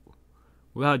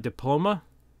without a diploma?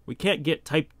 We can't get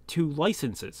Type 2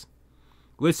 licenses.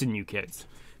 Listen, you kids.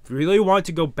 If you really want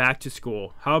to go back to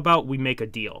school, how about we make a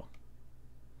deal?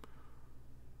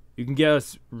 You can get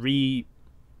us readmitted.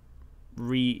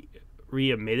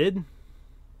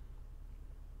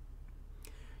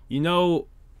 You know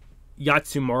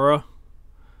Yatsumura,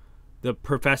 the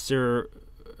professor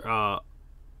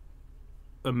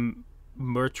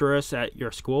Murderous at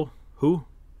your school? Who?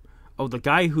 Oh, the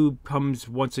guy who comes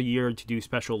once a year to do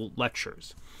special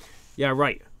lectures. Yeah,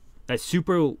 right. That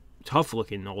super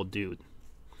tough-looking old dude.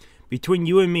 Between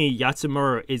you and me,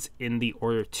 Yatsumura is in the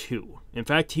Order too. In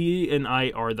fact, he and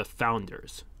I are the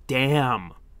founders.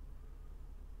 Damn.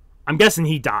 I'm guessing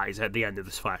he dies at the end of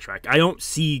this flashback. I don't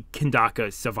see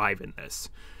Kindaka surviving this.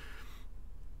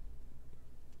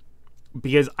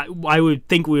 Because I would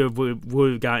think we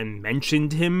would have gotten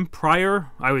mentioned him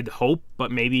prior. I would hope,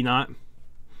 but maybe not. You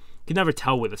can never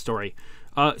tell with a story.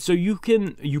 So you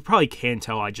probably can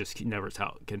tell, I just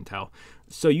can tell.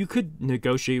 So you could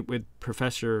negotiate with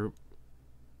Professor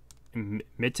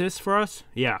Mitis for us?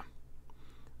 Yeah.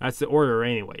 That's the Order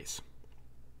anyways.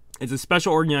 It's a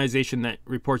special organization that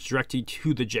reports directly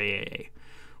to the JAA.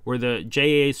 We're the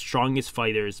JAA's strongest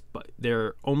fighters, but there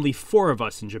are only 4 of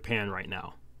us in Japan right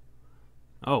now.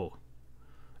 Oh.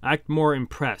 Act more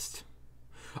impressed.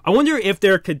 I wonder if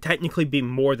there could technically be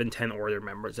more than 10 Order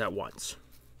members at once.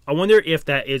 I wonder if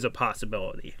that is a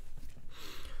possibility.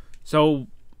 So,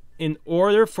 in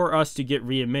order for us to get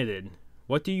readmitted,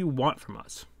 what do you want from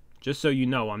us? Just so you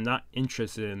know, I'm not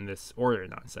interested in this Order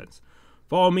nonsense.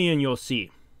 Follow me and you'll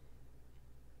see.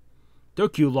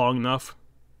 Took you long enough.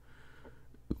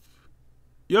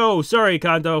 Yo, sorry,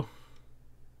 Kanto.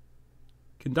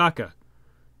 Kindaka.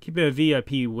 Keeping a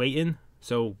VIP waiting?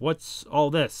 So what's all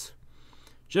this?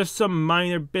 Just some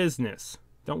minor business.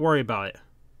 Don't worry about it.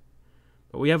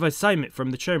 But we have an assignment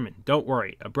from the chairman. Don't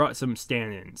worry. I brought some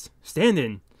stand-ins.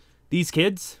 Stand-in? These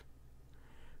kids?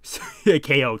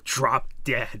 KO dropped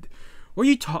dead. What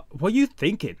are you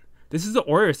thinking? This is the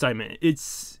Order assignment.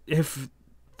 It's if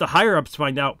the higher-ups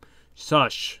find out.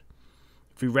 Sush.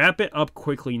 If we wrap it up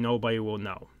quickly, nobody will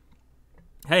know.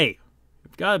 Hey,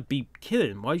 you've got to be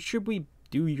kidding. Why should we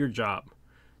Do your job.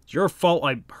 It's your fault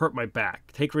I hurt my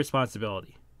back. Take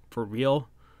responsibility. For real?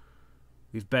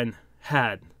 We've been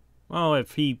had. Well,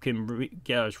 if he can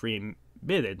get us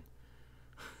readmitted.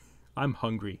 I'm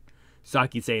hungry.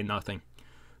 Saki saying nothing.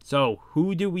 So,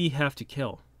 who do we have to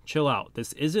kill? Chill out.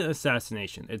 This isn't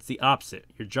assassination. It's the opposite.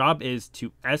 Your job is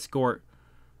to escort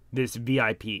this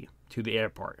VIP to the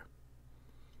airport.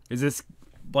 Is this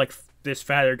like this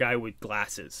fatter guy with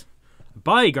glasses? A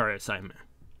bodyguard assignment.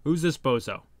 Who's this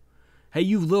bozo? Hey,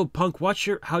 you little punk, watch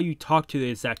how you talk to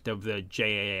the exec of the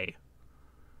JAA.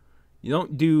 You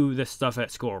don't do this stuff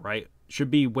at school, right?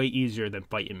 Should be way easier than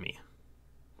fighting me.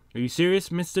 Are you serious,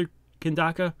 Mr.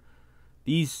 Kindaka?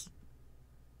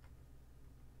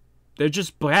 They're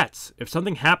just brats. If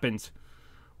something happens,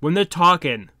 when they're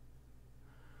talking,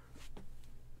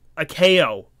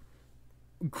 Akeo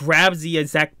grabs the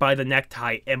exec by the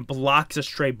necktie and blocks a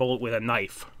stray bullet with a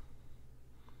knife.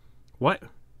 What?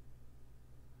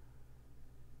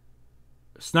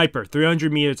 Sniper,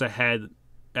 300 meters ahead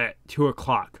at 2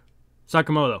 o'clock.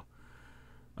 Sakamoto,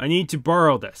 I need to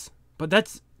borrow this. But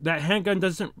that handgun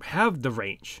doesn't have the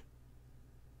range.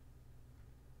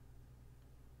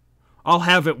 I'll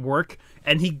have it work.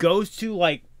 And he goes to,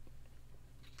 like,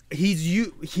 he's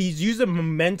using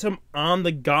momentum on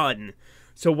the gun.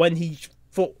 So when he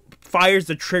fires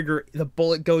the trigger, the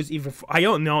bullet goes even... I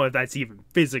don't know if that's even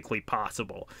physically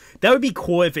possible. That would be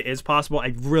cool if it is possible.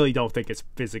 I really don't think it's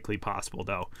physically possible,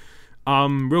 though.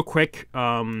 Real quick,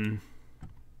 sorry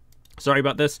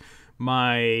about this.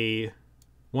 My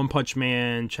One Punch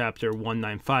Man chapter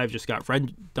 195 just got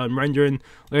done rendering.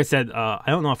 Like I said, I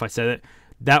don't know if I said it.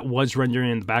 That was rendering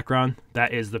in the background.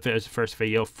 That is the first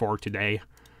video for today.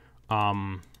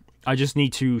 I just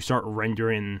need to start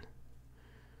rendering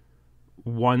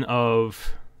one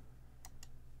of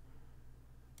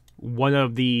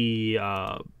the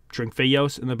drink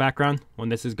videos in the background when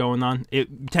this is going on.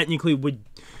 It technically would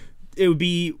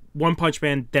be One Punch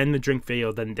Man, then the drink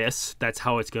video, then this. That's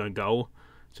how it's gonna go.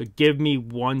 So give me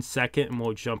 1 second and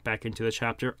we'll jump back into the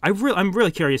chapter. I'm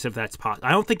really curious if that's possible.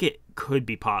 I don't think it could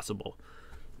be possible.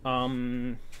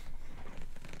 Well,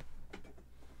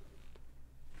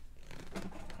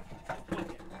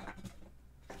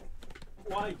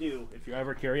 I do, if you're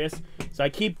ever curious. So I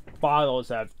keep bottles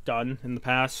that I've done in the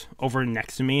past over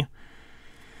next to me.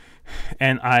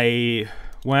 And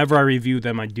whenever I review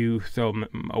them, I do throw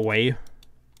them away.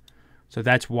 So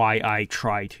that's why I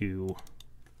try to...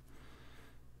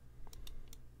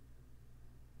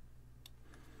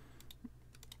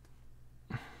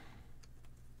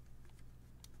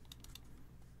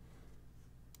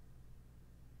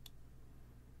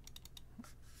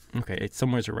 Okay, it's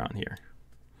somewhere around here.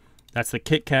 That's the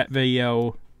Kit Kat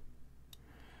video.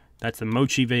 That's the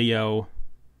Mochi video.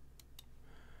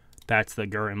 That's the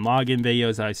Gurren Lagann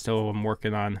videos I still am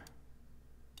working on.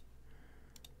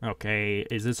 Okay,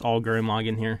 is this all Gurren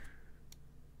Lagann here?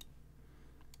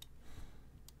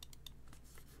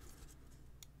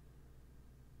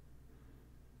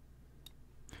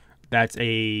 That's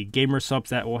a gamer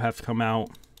subs that will have to come out.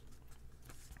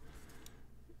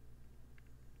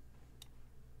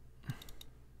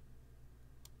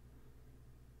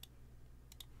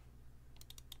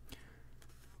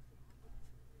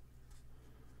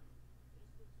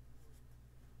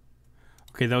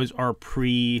 Okay, those are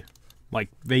videos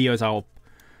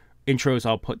intros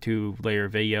I'll put to later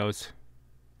videos. I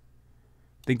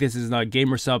think this is not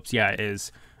gamer subs. Yeah, it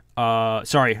is.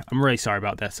 Sorry, I'm really sorry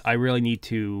about this. I really need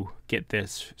to get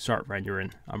this start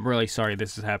rendering. I'm really sorry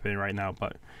this is happening right now,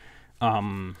 but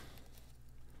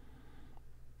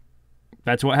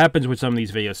that's what happens with some of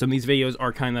these videos. Some of these videos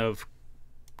are kind of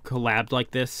collabed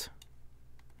like this.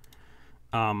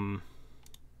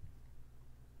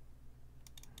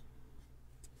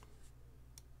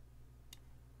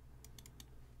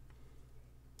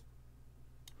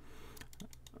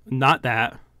 Not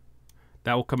that.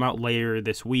 That will come out later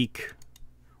this week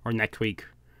or next week.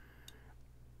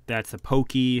 That's the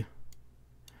Pokey.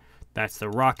 That's the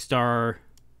Rockstar.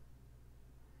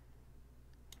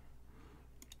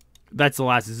 That's the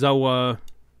last Zoa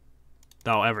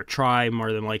that I'll ever try,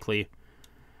 more than likely.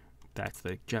 That's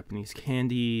the Japanese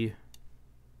candy.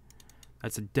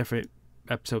 That's a different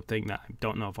episode thing that I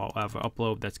don't know if I'll ever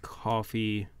upload. That's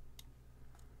coffee.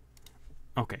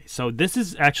 Okay, so this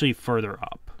is actually further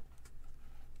up.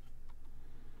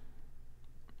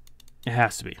 It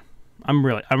has to be. I'm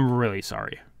really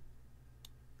sorry.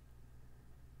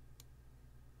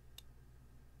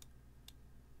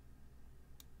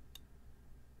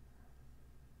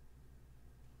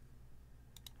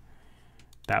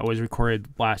 That was recorded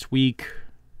last week.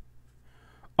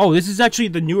 Oh, this is actually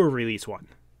the newer release one.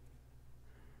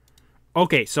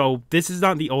 Okay, so this is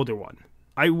not the older one.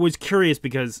 I was curious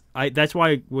because that's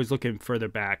why I was looking further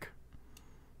back.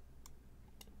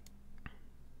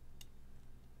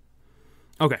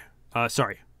 Okay,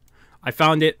 sorry. I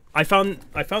found it. I found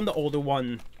the older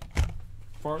one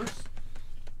first.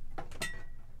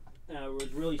 And I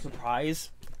was really surprised.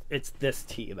 It's this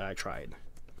tea that I tried.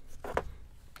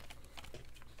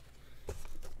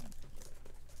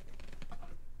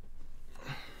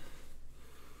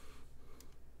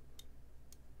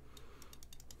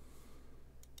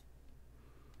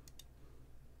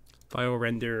 File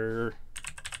render.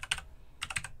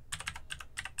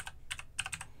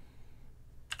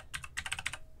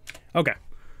 Okay.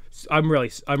 So I'm really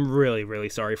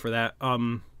sorry for that.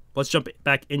 Let's jump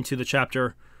back into the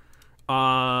chapter.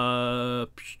 I'll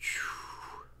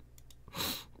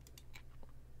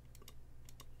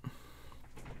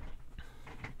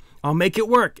make it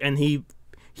work, and he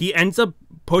ends up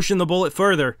pushing the bullet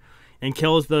further and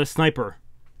kills the sniper.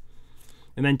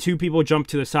 And then two people jump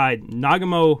to the side.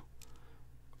 Nagamo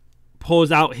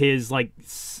pulls out his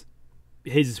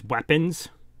weapons,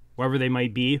 wherever they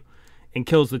might be, and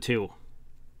kills the two.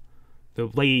 The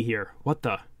lady here. What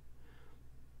the?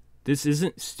 This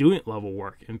isn't student level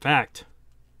work. In fact,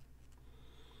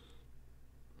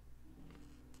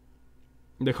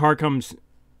 the car comes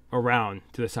around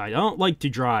to the side. I don't like to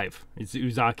drive. It's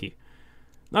Uzaki.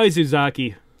 Nice,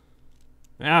 Uzaki.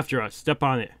 After us. Step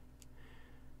on it.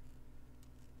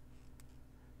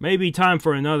 Maybe time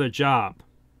for another job.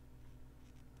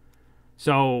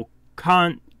 So,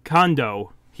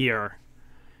 Kondo here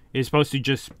is supposed to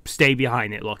just stay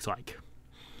behind, it looks like.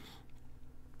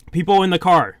 People in the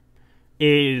car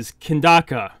is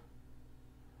Kindaka,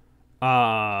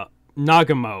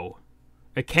 Nagamo,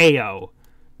 Akeo,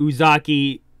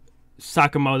 Uzaki,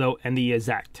 Sakamoto, and the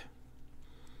Yazect.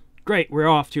 Great, we're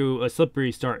off to a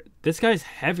slippery start. This guy's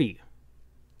heavy.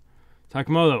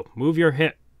 Sakamoto, move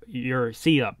your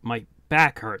seat up. My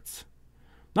back hurts.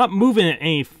 Not moving it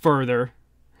any further.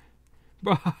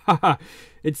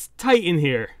 It's tight in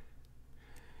here.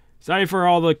 Sorry for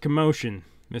all the commotion,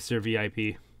 Mr.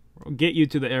 VIP. We'll get you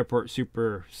to the airport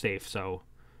super safe, so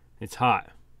it's hot.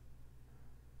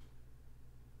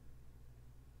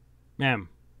 Ma'am,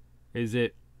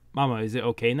 Mama, is it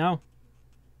okay now?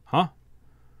 Huh?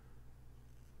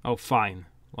 Oh, fine.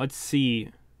 Let's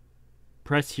see.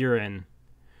 Press here in.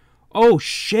 Oh,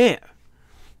 shit!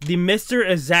 The Mr.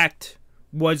 Exact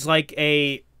was like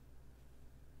a...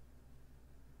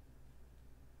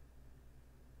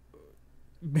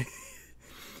 the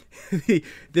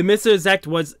Mr. Exact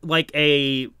was like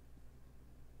a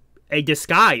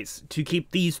disguise to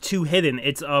keep these two hidden.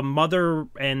 It's a mother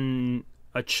and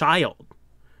a child.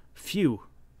 Phew.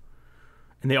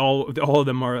 And all of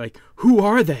them are like, who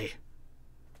are they?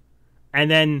 And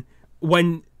then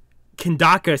when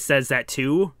Kindaka says that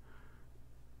too,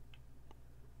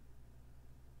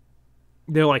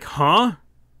 they're like, huh?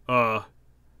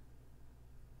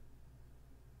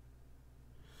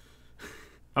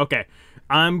 Okay.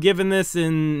 I'm giving this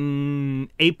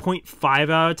an 8.5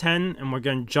 out of 10, and we're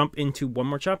going to jump into one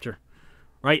more chapter.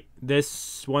 Right?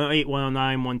 This 108,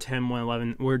 109, 110,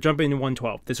 111. We're jumping into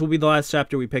 112. This will be the last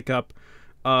chapter we pick up.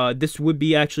 This would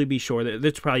actually be short.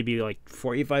 This would probably be like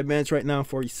 45 minutes right now,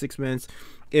 46 minutes,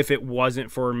 if it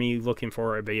wasn't for me looking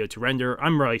for a video to render.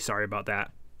 I'm really sorry about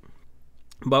that.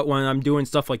 But when I'm doing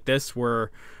stuff like this, where I'm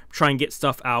trying to get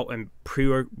stuff out and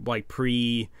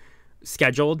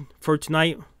pre-scheduled for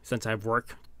tonight, since I have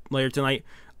work later tonight,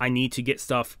 I need to get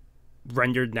stuff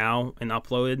rendered now and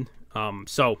uploaded.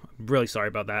 So I'm really sorry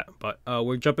about that. But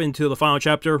we're jumping into the final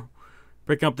chapter,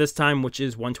 picking up this time, which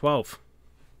is 112.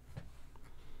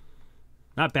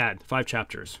 Not bad. 5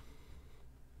 chapters.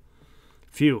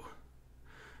 Phew.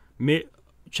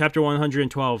 Chapter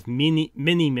 112,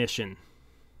 mini mission.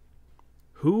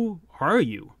 Who are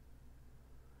you?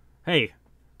 Hey,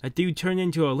 that dude turned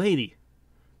into a lady.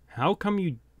 How come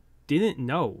you didn't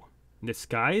know?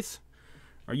 Disguise?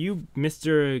 Are you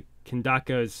Mr.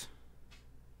 Kindaka's...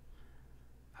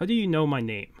 How do you know my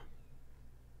name?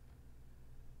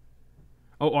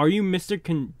 Oh, are you Mr.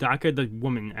 Kindaka? The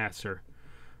woman asked her.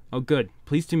 Oh, good.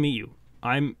 Pleased to meet you.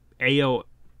 I'm Ao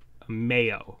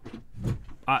Mayo.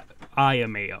 Aya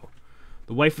Mayo,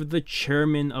 the wife of the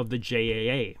chairman of the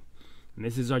JAA. And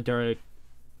this is our daughter,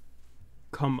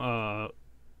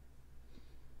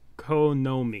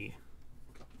 Konomi.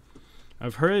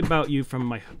 I've heard about you from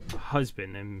my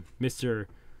husband and Mr.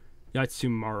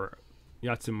 Yatsumura.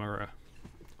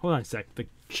 Hold on a sec. The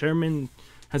chairman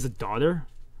has a daughter?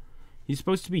 He's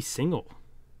supposed to be single.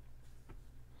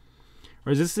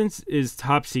 Resistance is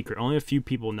top secret. Only a few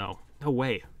people know. No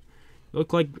way.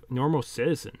 Look like normal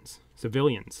citizens.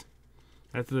 civilians.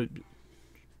 What's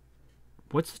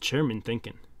the chairman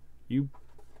thinking? You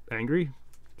angry,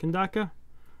 Kindaka?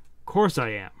 Of course I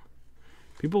am.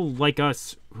 People like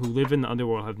us who live in the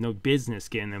underworld have no business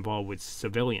getting involved with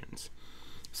civilians.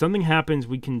 If something happens,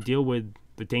 we can deal with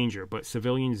the danger, but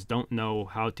civilians don't know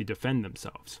how to defend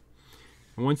themselves.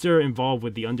 And once they're involved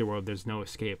with the underworld, there's no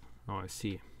escape. Oh, I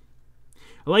see.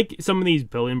 I like some of these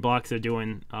building blocks they're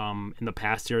doing in the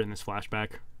past here in this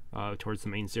flashback towards the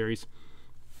main series.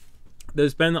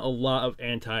 There's been a lot of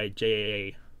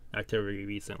anti-JAA activity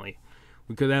recently.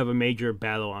 We could have a major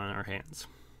battle on our hands.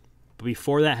 But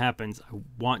before that happens, I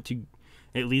want to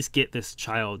at least get this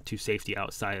child to safety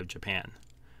outside of Japan.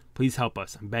 Please help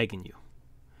us. I'm begging you.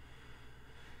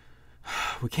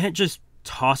 We can't just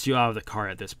toss you out of the car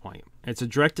at this point. It's a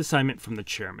direct assignment from the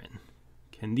chairman.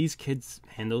 Can these kids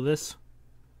handle this?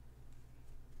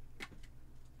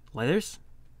 Letters?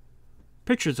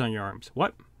 Pictures on your arms.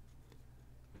 What?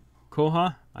 Cool,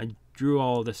 huh? I drew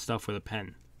all this stuff with a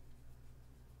pen.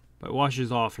 But it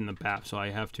washes off in the bath, so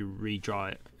I have to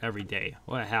redraw it every day.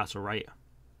 What a hassle, right?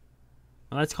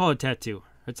 Well, that's called a tattoo.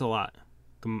 That's a lot.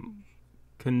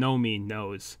 Konomi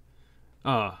knows.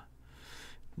 I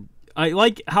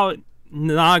like how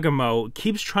Nagamo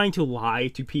keeps trying to lie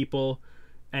to people,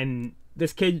 and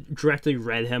this kid directly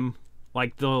read him.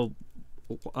 Like the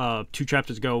 3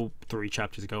 chapters ago,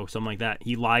 something like that.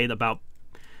 He lied about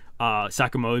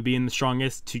Sakamoto being the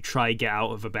strongest to try to get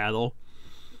out of a battle.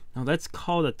 No, that's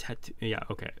called a tattoo. Yeah,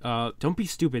 okay. Don't be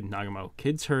stupid, Nagamo.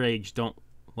 Kids her age don't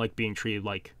like being treated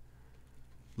like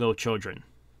little children.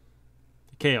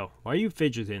 Keo, why are you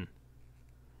fidgeting?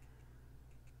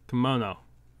 Kimono,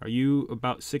 are you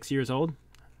about 6 years old?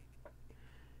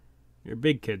 You're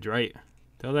big kids, right?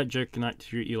 Tell that jerk not to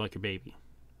treat you like a baby.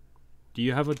 Do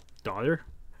you have a daughter?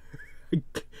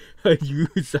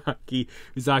 Uzaki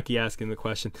asking the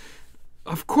question.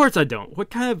 Of course I don't. What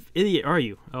kind of idiot are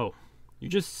you? Oh, you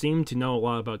just seem to know a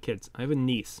lot about kids. I have a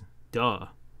niece. Duh.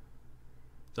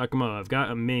 Sakamoto, I've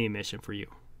got a mini mission for you.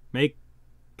 Make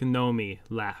Konomi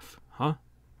laugh. Huh?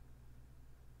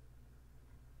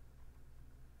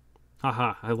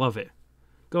 Haha, I love it.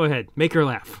 Go ahead, make her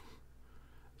laugh.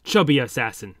 Chubby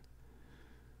assassin.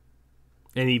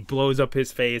 And he blows up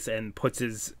his face and puts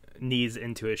his knees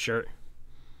into his shirt.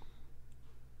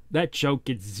 That joke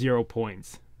gets 0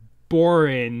 points.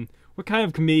 Boring. What kind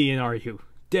of comedian are you?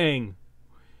 Dang.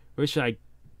 Wish I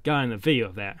got in a video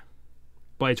of that.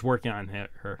 But it's working on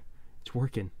her. It's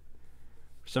working.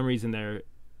 For some reason they're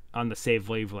on the same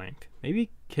wavelength.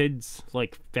 Maybe kids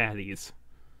like fatties.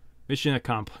 Mission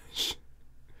accomplished.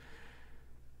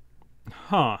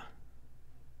 Huh.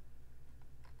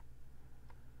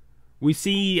 We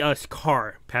see a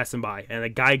car passing by, and a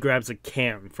guy grabs a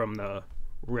can from the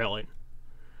railing.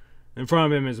 In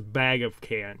front of him is a bag of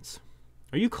cans.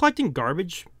 Are you collecting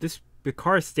garbage? The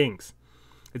car stinks.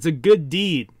 It's a good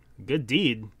deed. Good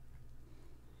deed.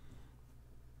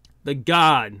 The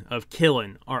god of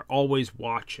killing are always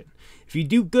watching. If you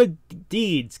do good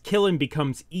deeds, killing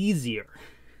becomes easier.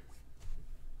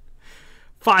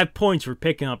 5 points for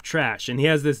picking up trash. And he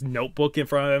has this notebook in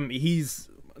front of him. He's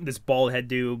this bald head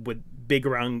dude with big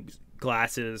round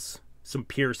glasses, some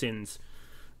piercings.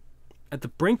 At the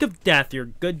brink of death, your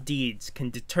good deeds can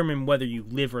determine whether you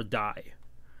live or die.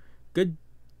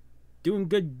 Doing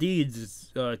good deeds is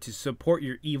to support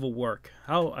your evil work.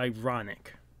 How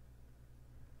ironic.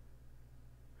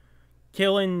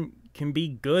 Killing can be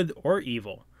good or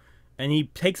evil. And he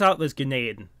takes out this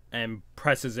grenade and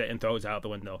presses it and throws it out the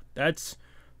window. That's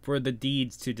for the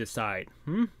deeds to decide.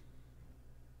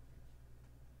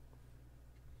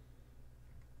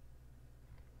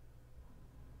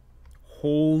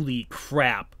 Holy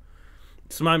crap.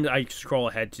 Sometimes I scroll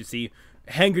ahead to see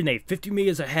hand grenade 50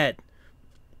 meters ahead.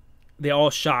 They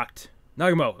all shocked.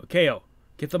 Nagamo, Keo,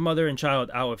 get the mother and child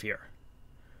out of here.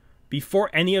 Before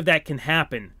any of that can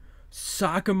happen,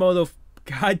 Sakamoto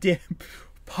goddamn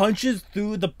punches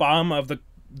through the bottom of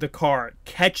the car,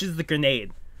 catches the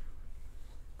grenade.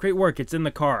 Great work, it's in the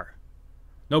car.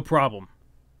 No problem.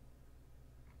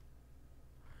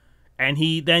 And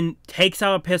he then takes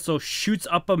out a pistol, shoots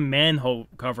up a manhole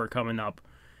cover coming up,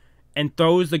 and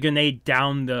throws the grenade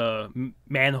down the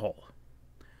manhole.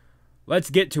 Let's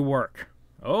get to work.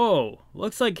 Oh,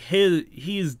 looks like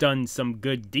he's done some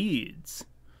good deeds.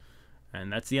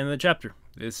 And that's the end of the chapter.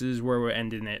 This is where we're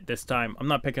ending it this time. I'm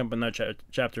not picking up another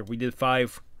chapter. We did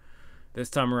 5 this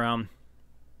time around.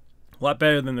 A lot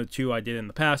better than the 2 I did in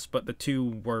the past, but the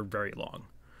 2 were very long.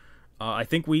 I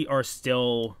think we are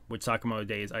still, with Sakamoto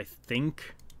Days, I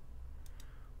think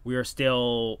we are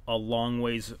still a long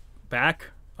ways back.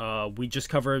 We just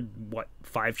covered,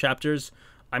 5 chapters?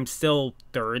 I'm still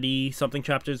 30 something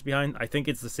chapters behind. I think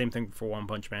it's the same thing for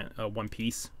One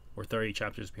Piece. We're 30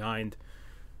 chapters behind.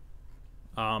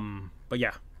 But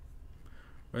yeah,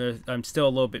 I'm still a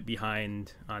little bit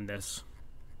behind on this.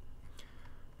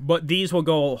 But these will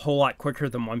go a whole lot quicker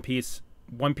than One Piece.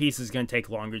 One Piece is going to take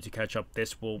longer to catch up.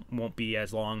 This won't be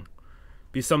as long.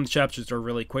 Because some chapters are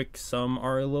really quick, some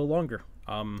are a little longer.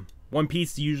 One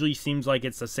Piece usually seems like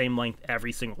it's the same length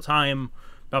every single time.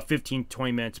 About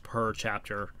 15-20 minutes per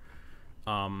chapter.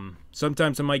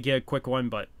 Sometimes I might get a quick one,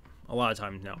 but a lot of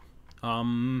times, no.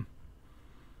 I'm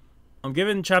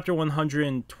giving chapter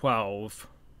 112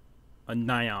 a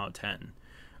 9 out of 10.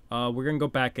 We're going to go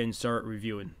back and start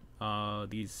reviewing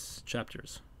these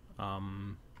chapters.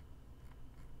 Where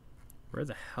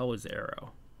the hell is the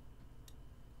arrow?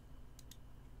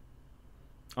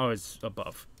 Oh, it's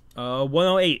above.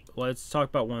 108. Let's talk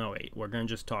about 108. We're going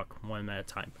to just talk one at a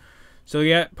time. So they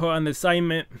get put on the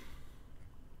assignment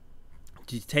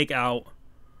to take out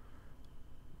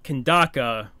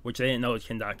Kindaka, which they didn't know was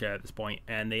Kindaka at this point,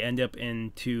 and they end up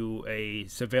into a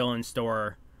civilian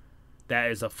store that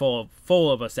is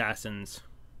full of assassins.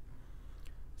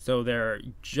 So their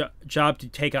job to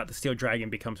take out the Steel Dragon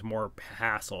becomes more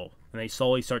hassle, and they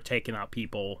slowly start taking out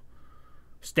people,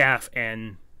 staff,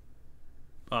 and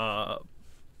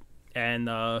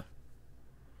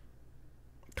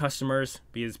customers,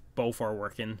 because both are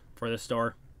working for the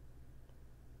store.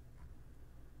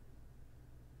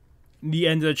 The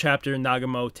end of the chapter,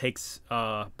 Nagamo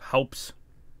helps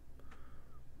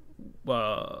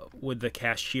with the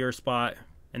cashier spot,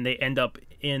 and they end up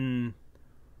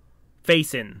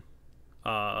facing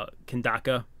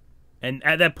Kindaka, and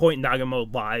at that point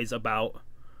Nagamo lies about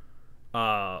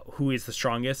who is the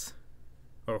strongest,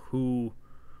 or who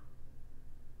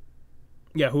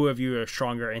of you are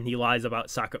stronger, and he lies about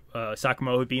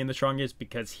Sakamoto being the strongest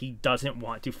because he doesn't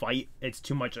want to fight. It's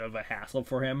too much of a hassle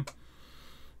for him,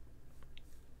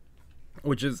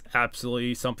 which is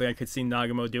absolutely something I could see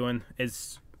Nagamo doing.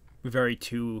 Is very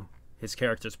to his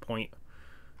character's point.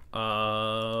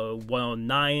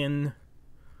 109,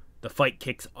 the fight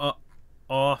kicks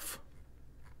off,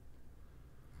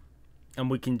 and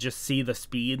we can just see the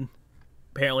speed.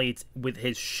 Apparently it's with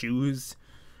his shoes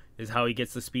is how he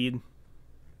gets the speed.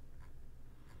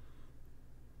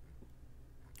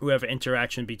 We have an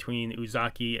interaction between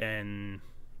Uzaki and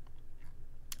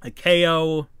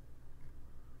Akeo.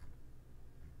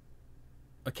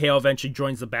 Akeo eventually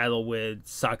joins the battle with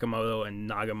Sakamoto and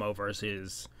Nagamo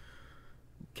versus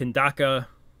Kindaka.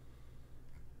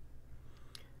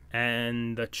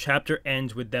 And the chapter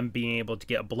ends with them being able to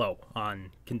get a blow on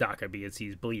Kindaka because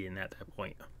he's bleeding at that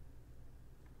point.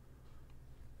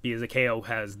 Because Akeo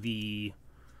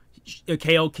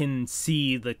can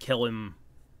see the killing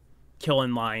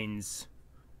lines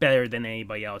better than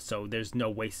anybody else, so there's no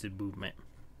wasted movement.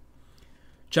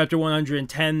 Chapter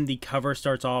 110, the cover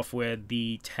starts off with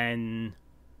the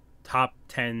top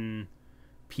 10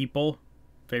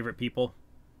 favorite people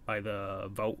by the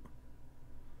vote,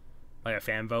 by a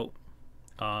fan vote.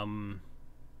 Want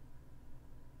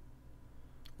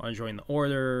to join the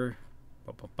order,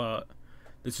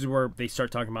 this is where they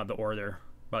start talking about the order,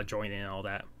 about joining and all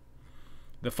that.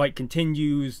 The fight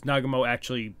continues. Nagamo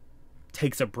actually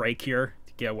takes a break here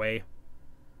to get away,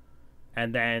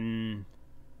 and then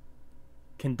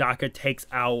Kindaka takes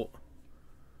out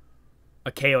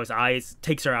Akeo's eyes,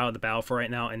 takes her out of the battle for right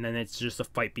now, and then it's just a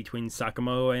fight between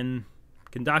Sakamoto and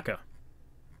Kindaka.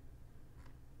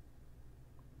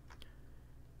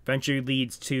 Eventually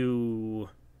leads to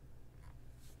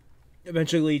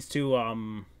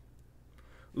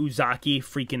Uzaki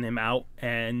freaking him out,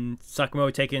 and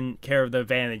Sakamoto taking care of the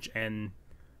advantage and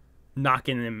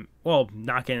knocking him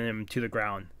to the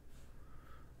ground.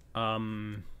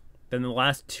 Then the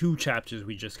last two chapters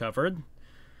we just covered,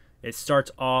 it starts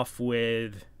off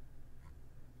with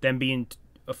them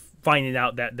finding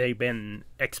out that they've been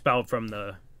expelled from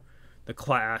the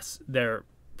class. They're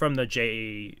from the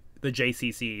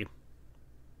JCC,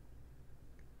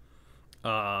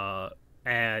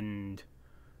 and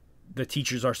the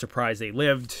teachers are surprised they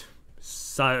lived.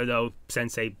 Sato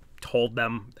Sensei told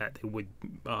them that they would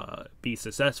be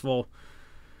successful,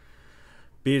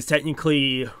 because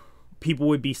technically people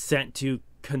would be sent to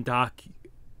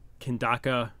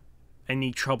Kindaka,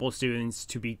 any trouble students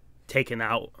to be taken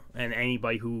out, and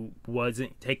anybody who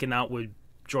wasn't taken out would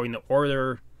join the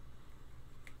order.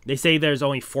 They say there's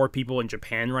only 4 people in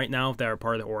Japan right now that are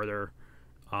part of the order.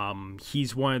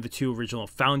 He's one of the 2 original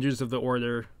founders of the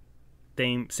order.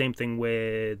 Same thing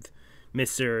with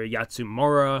Mr.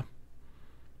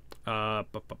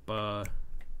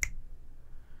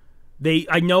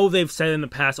 I know they've said in the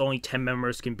past only 10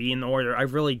 members can be in the order. I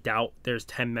really doubt there's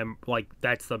 10 like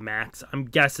that's the max. I'm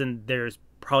guessing there's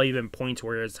probably been points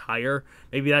where it's higher.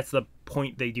 Maybe that's the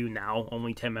point they do now,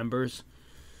 only 10 members.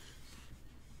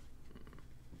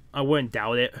 I wouldn't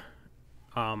doubt it.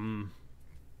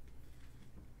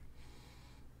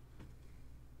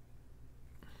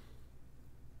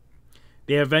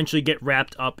 They eventually get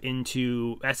wrapped up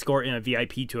into escort in a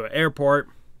VIP to an airport.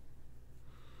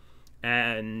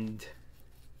 And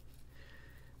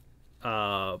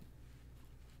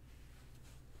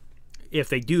if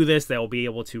they do this, they'll be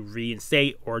able to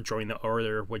reinstate or join the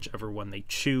order, whichever one they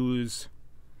choose.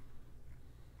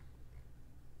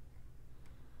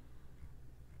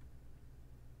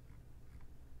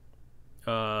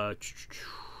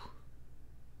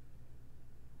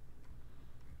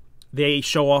 They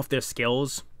show off their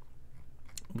skills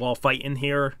while fighting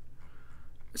here.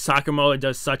 Sakamoto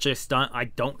does such a stunt, I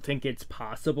don't think it's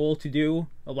possible to do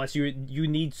unless you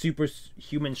need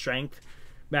superhuman strength.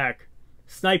 Back,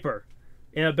 sniper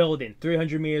in a building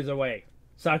 300 meters away.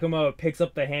 Sakamoto picks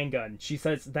up the handgun. She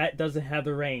says that doesn't have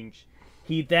the range.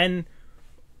 He then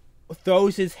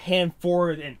throws his hand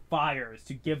forward and fires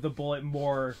to give the bullet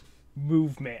more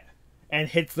movement and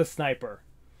hits the sniper.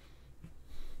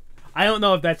 I don't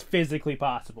know if that's physically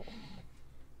possible.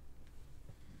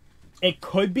 It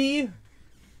could be,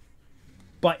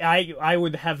 but I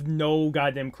would have no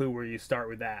goddamn clue where you start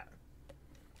with that.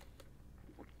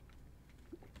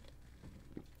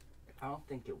 I don't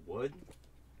think it would.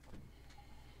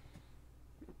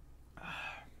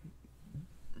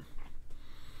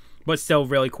 But still,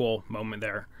 really cool moment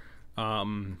there.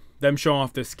 Them showing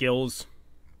off the skills.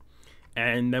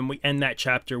 And then we end that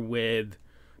chapter with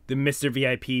the Mr.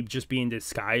 VIP just being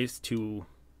disguised to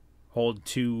hold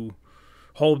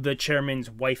the chairman's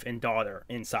wife and daughter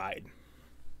inside.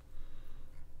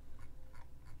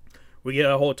 We get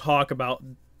a whole talk about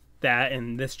that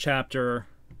in this chapter.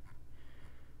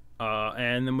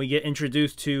 And then we get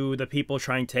introduced to the people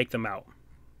trying to take them out.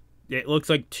 It looks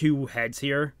like two heads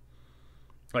here.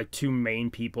 Like two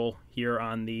main people here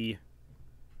on the...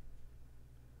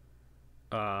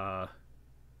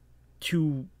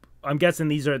 I'm guessing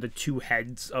these are the two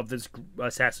heads of this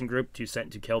assassin group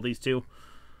sent to kill these two.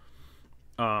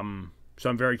 So I'm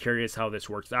very curious how this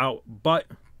works out. But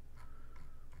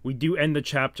we do end the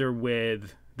chapter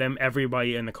with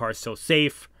everybody in the car is still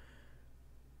safe.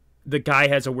 The guy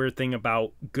has a weird thing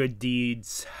about good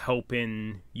deeds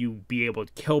helping you be able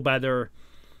to kill better.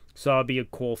 So it'll be a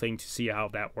cool thing to see how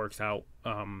that works out.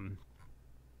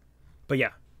 But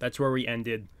yeah, that's where we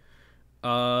ended.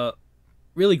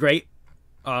 Really great.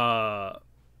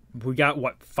 We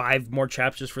got 5 more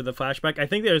chapters for the flashback. I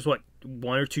think there's 1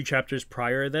 or 2 chapters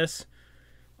prior to this.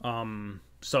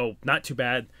 So not too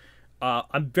bad.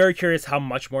 I'm very curious how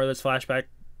much more this flashback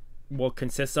will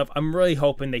consist of. I'm really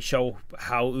hoping they show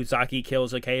how Uzaki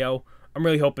kills a KO. I'm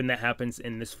really hoping that happens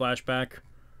in this flashback.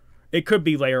 It could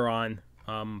be later on,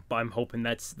 but I'm hoping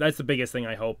that's the biggest thing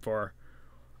I hope for.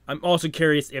 I'm also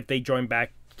curious if they join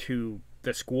back to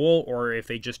the school or if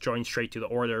they just join straight to the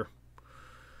order.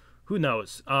 Who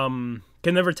knows? Can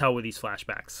never tell with these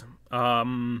flashbacks.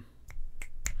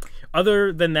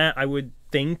 Other than that, I would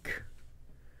think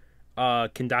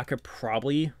Kindaka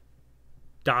probably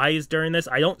dies during this.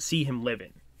 I don't see him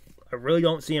living. I really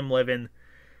don't see him living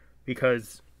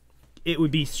because it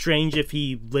would be strange if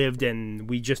he lived and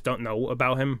we just don't know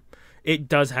about him. It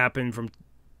does happen from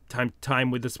time to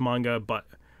time with this manga, but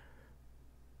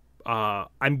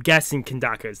I'm guessing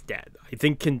Kindaka is dead. I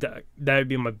think that would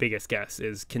be my biggest guess,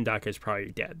 is Kindaka is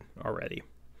probably dead already.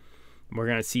 We're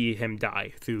going to see him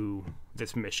die through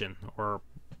this mission, or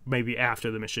maybe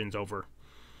after the mission's over.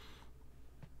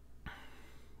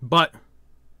 But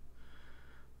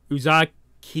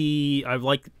Uzaki, I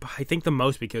think the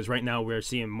most, because right now we're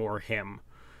seeing more him.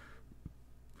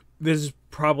 This is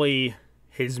probably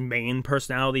his main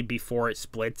personality before it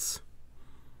splits.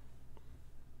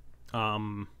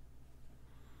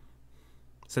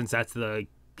 Since that's the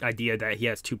idea that he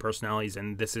has 2 personalities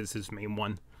and this is his main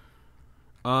one.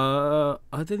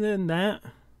 Other than that,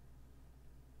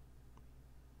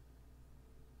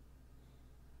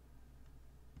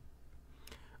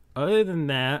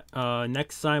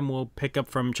 next time we'll pick up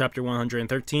from chapter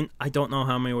 113. I don't know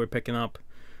how many we're picking up.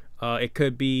 It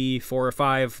could be 4 or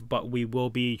 5, but we will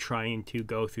be trying to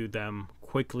go through them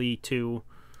quickly too.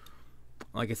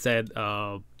 Like I said,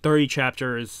 30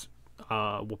 chapters.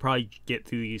 We'll probably get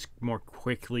through these more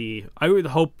quickly. I would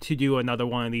hope to do another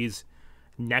one of these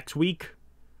next week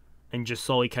and just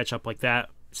slowly catch up like that.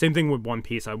 Same thing with One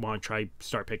Piece. I want to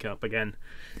start picking up again.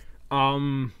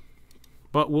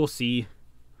 But we'll see.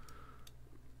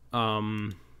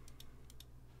 Um,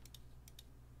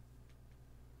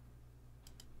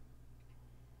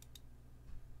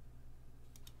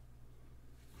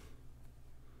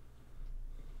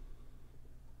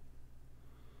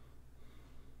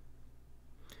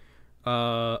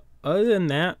 other than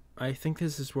that, I think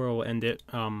this is where we'll end it.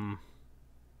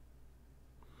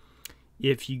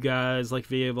 If you guys like the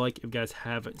video, if you guys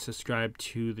haven't subscribed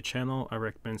to the channel, I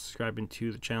recommend subscribing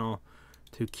to the channel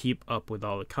to keep up with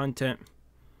all the content.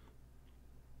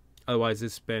 Otherwise,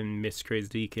 this has been Miss Crazy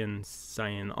Deacon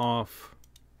signing off.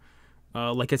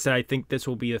 Like I said, I think this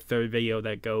will be the third video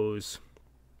that goes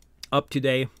up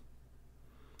today.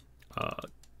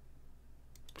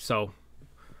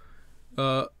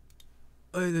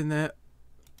 Other than that,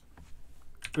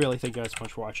 really thank you guys so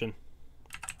much for watching.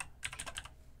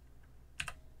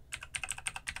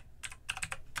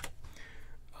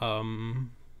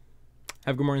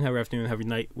 Have a good morning, have a good afternoon, have a good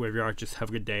night, wherever you are. Just have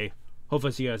a good day. Hopefully,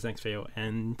 I'll see you guys next video,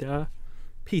 and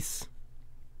peace.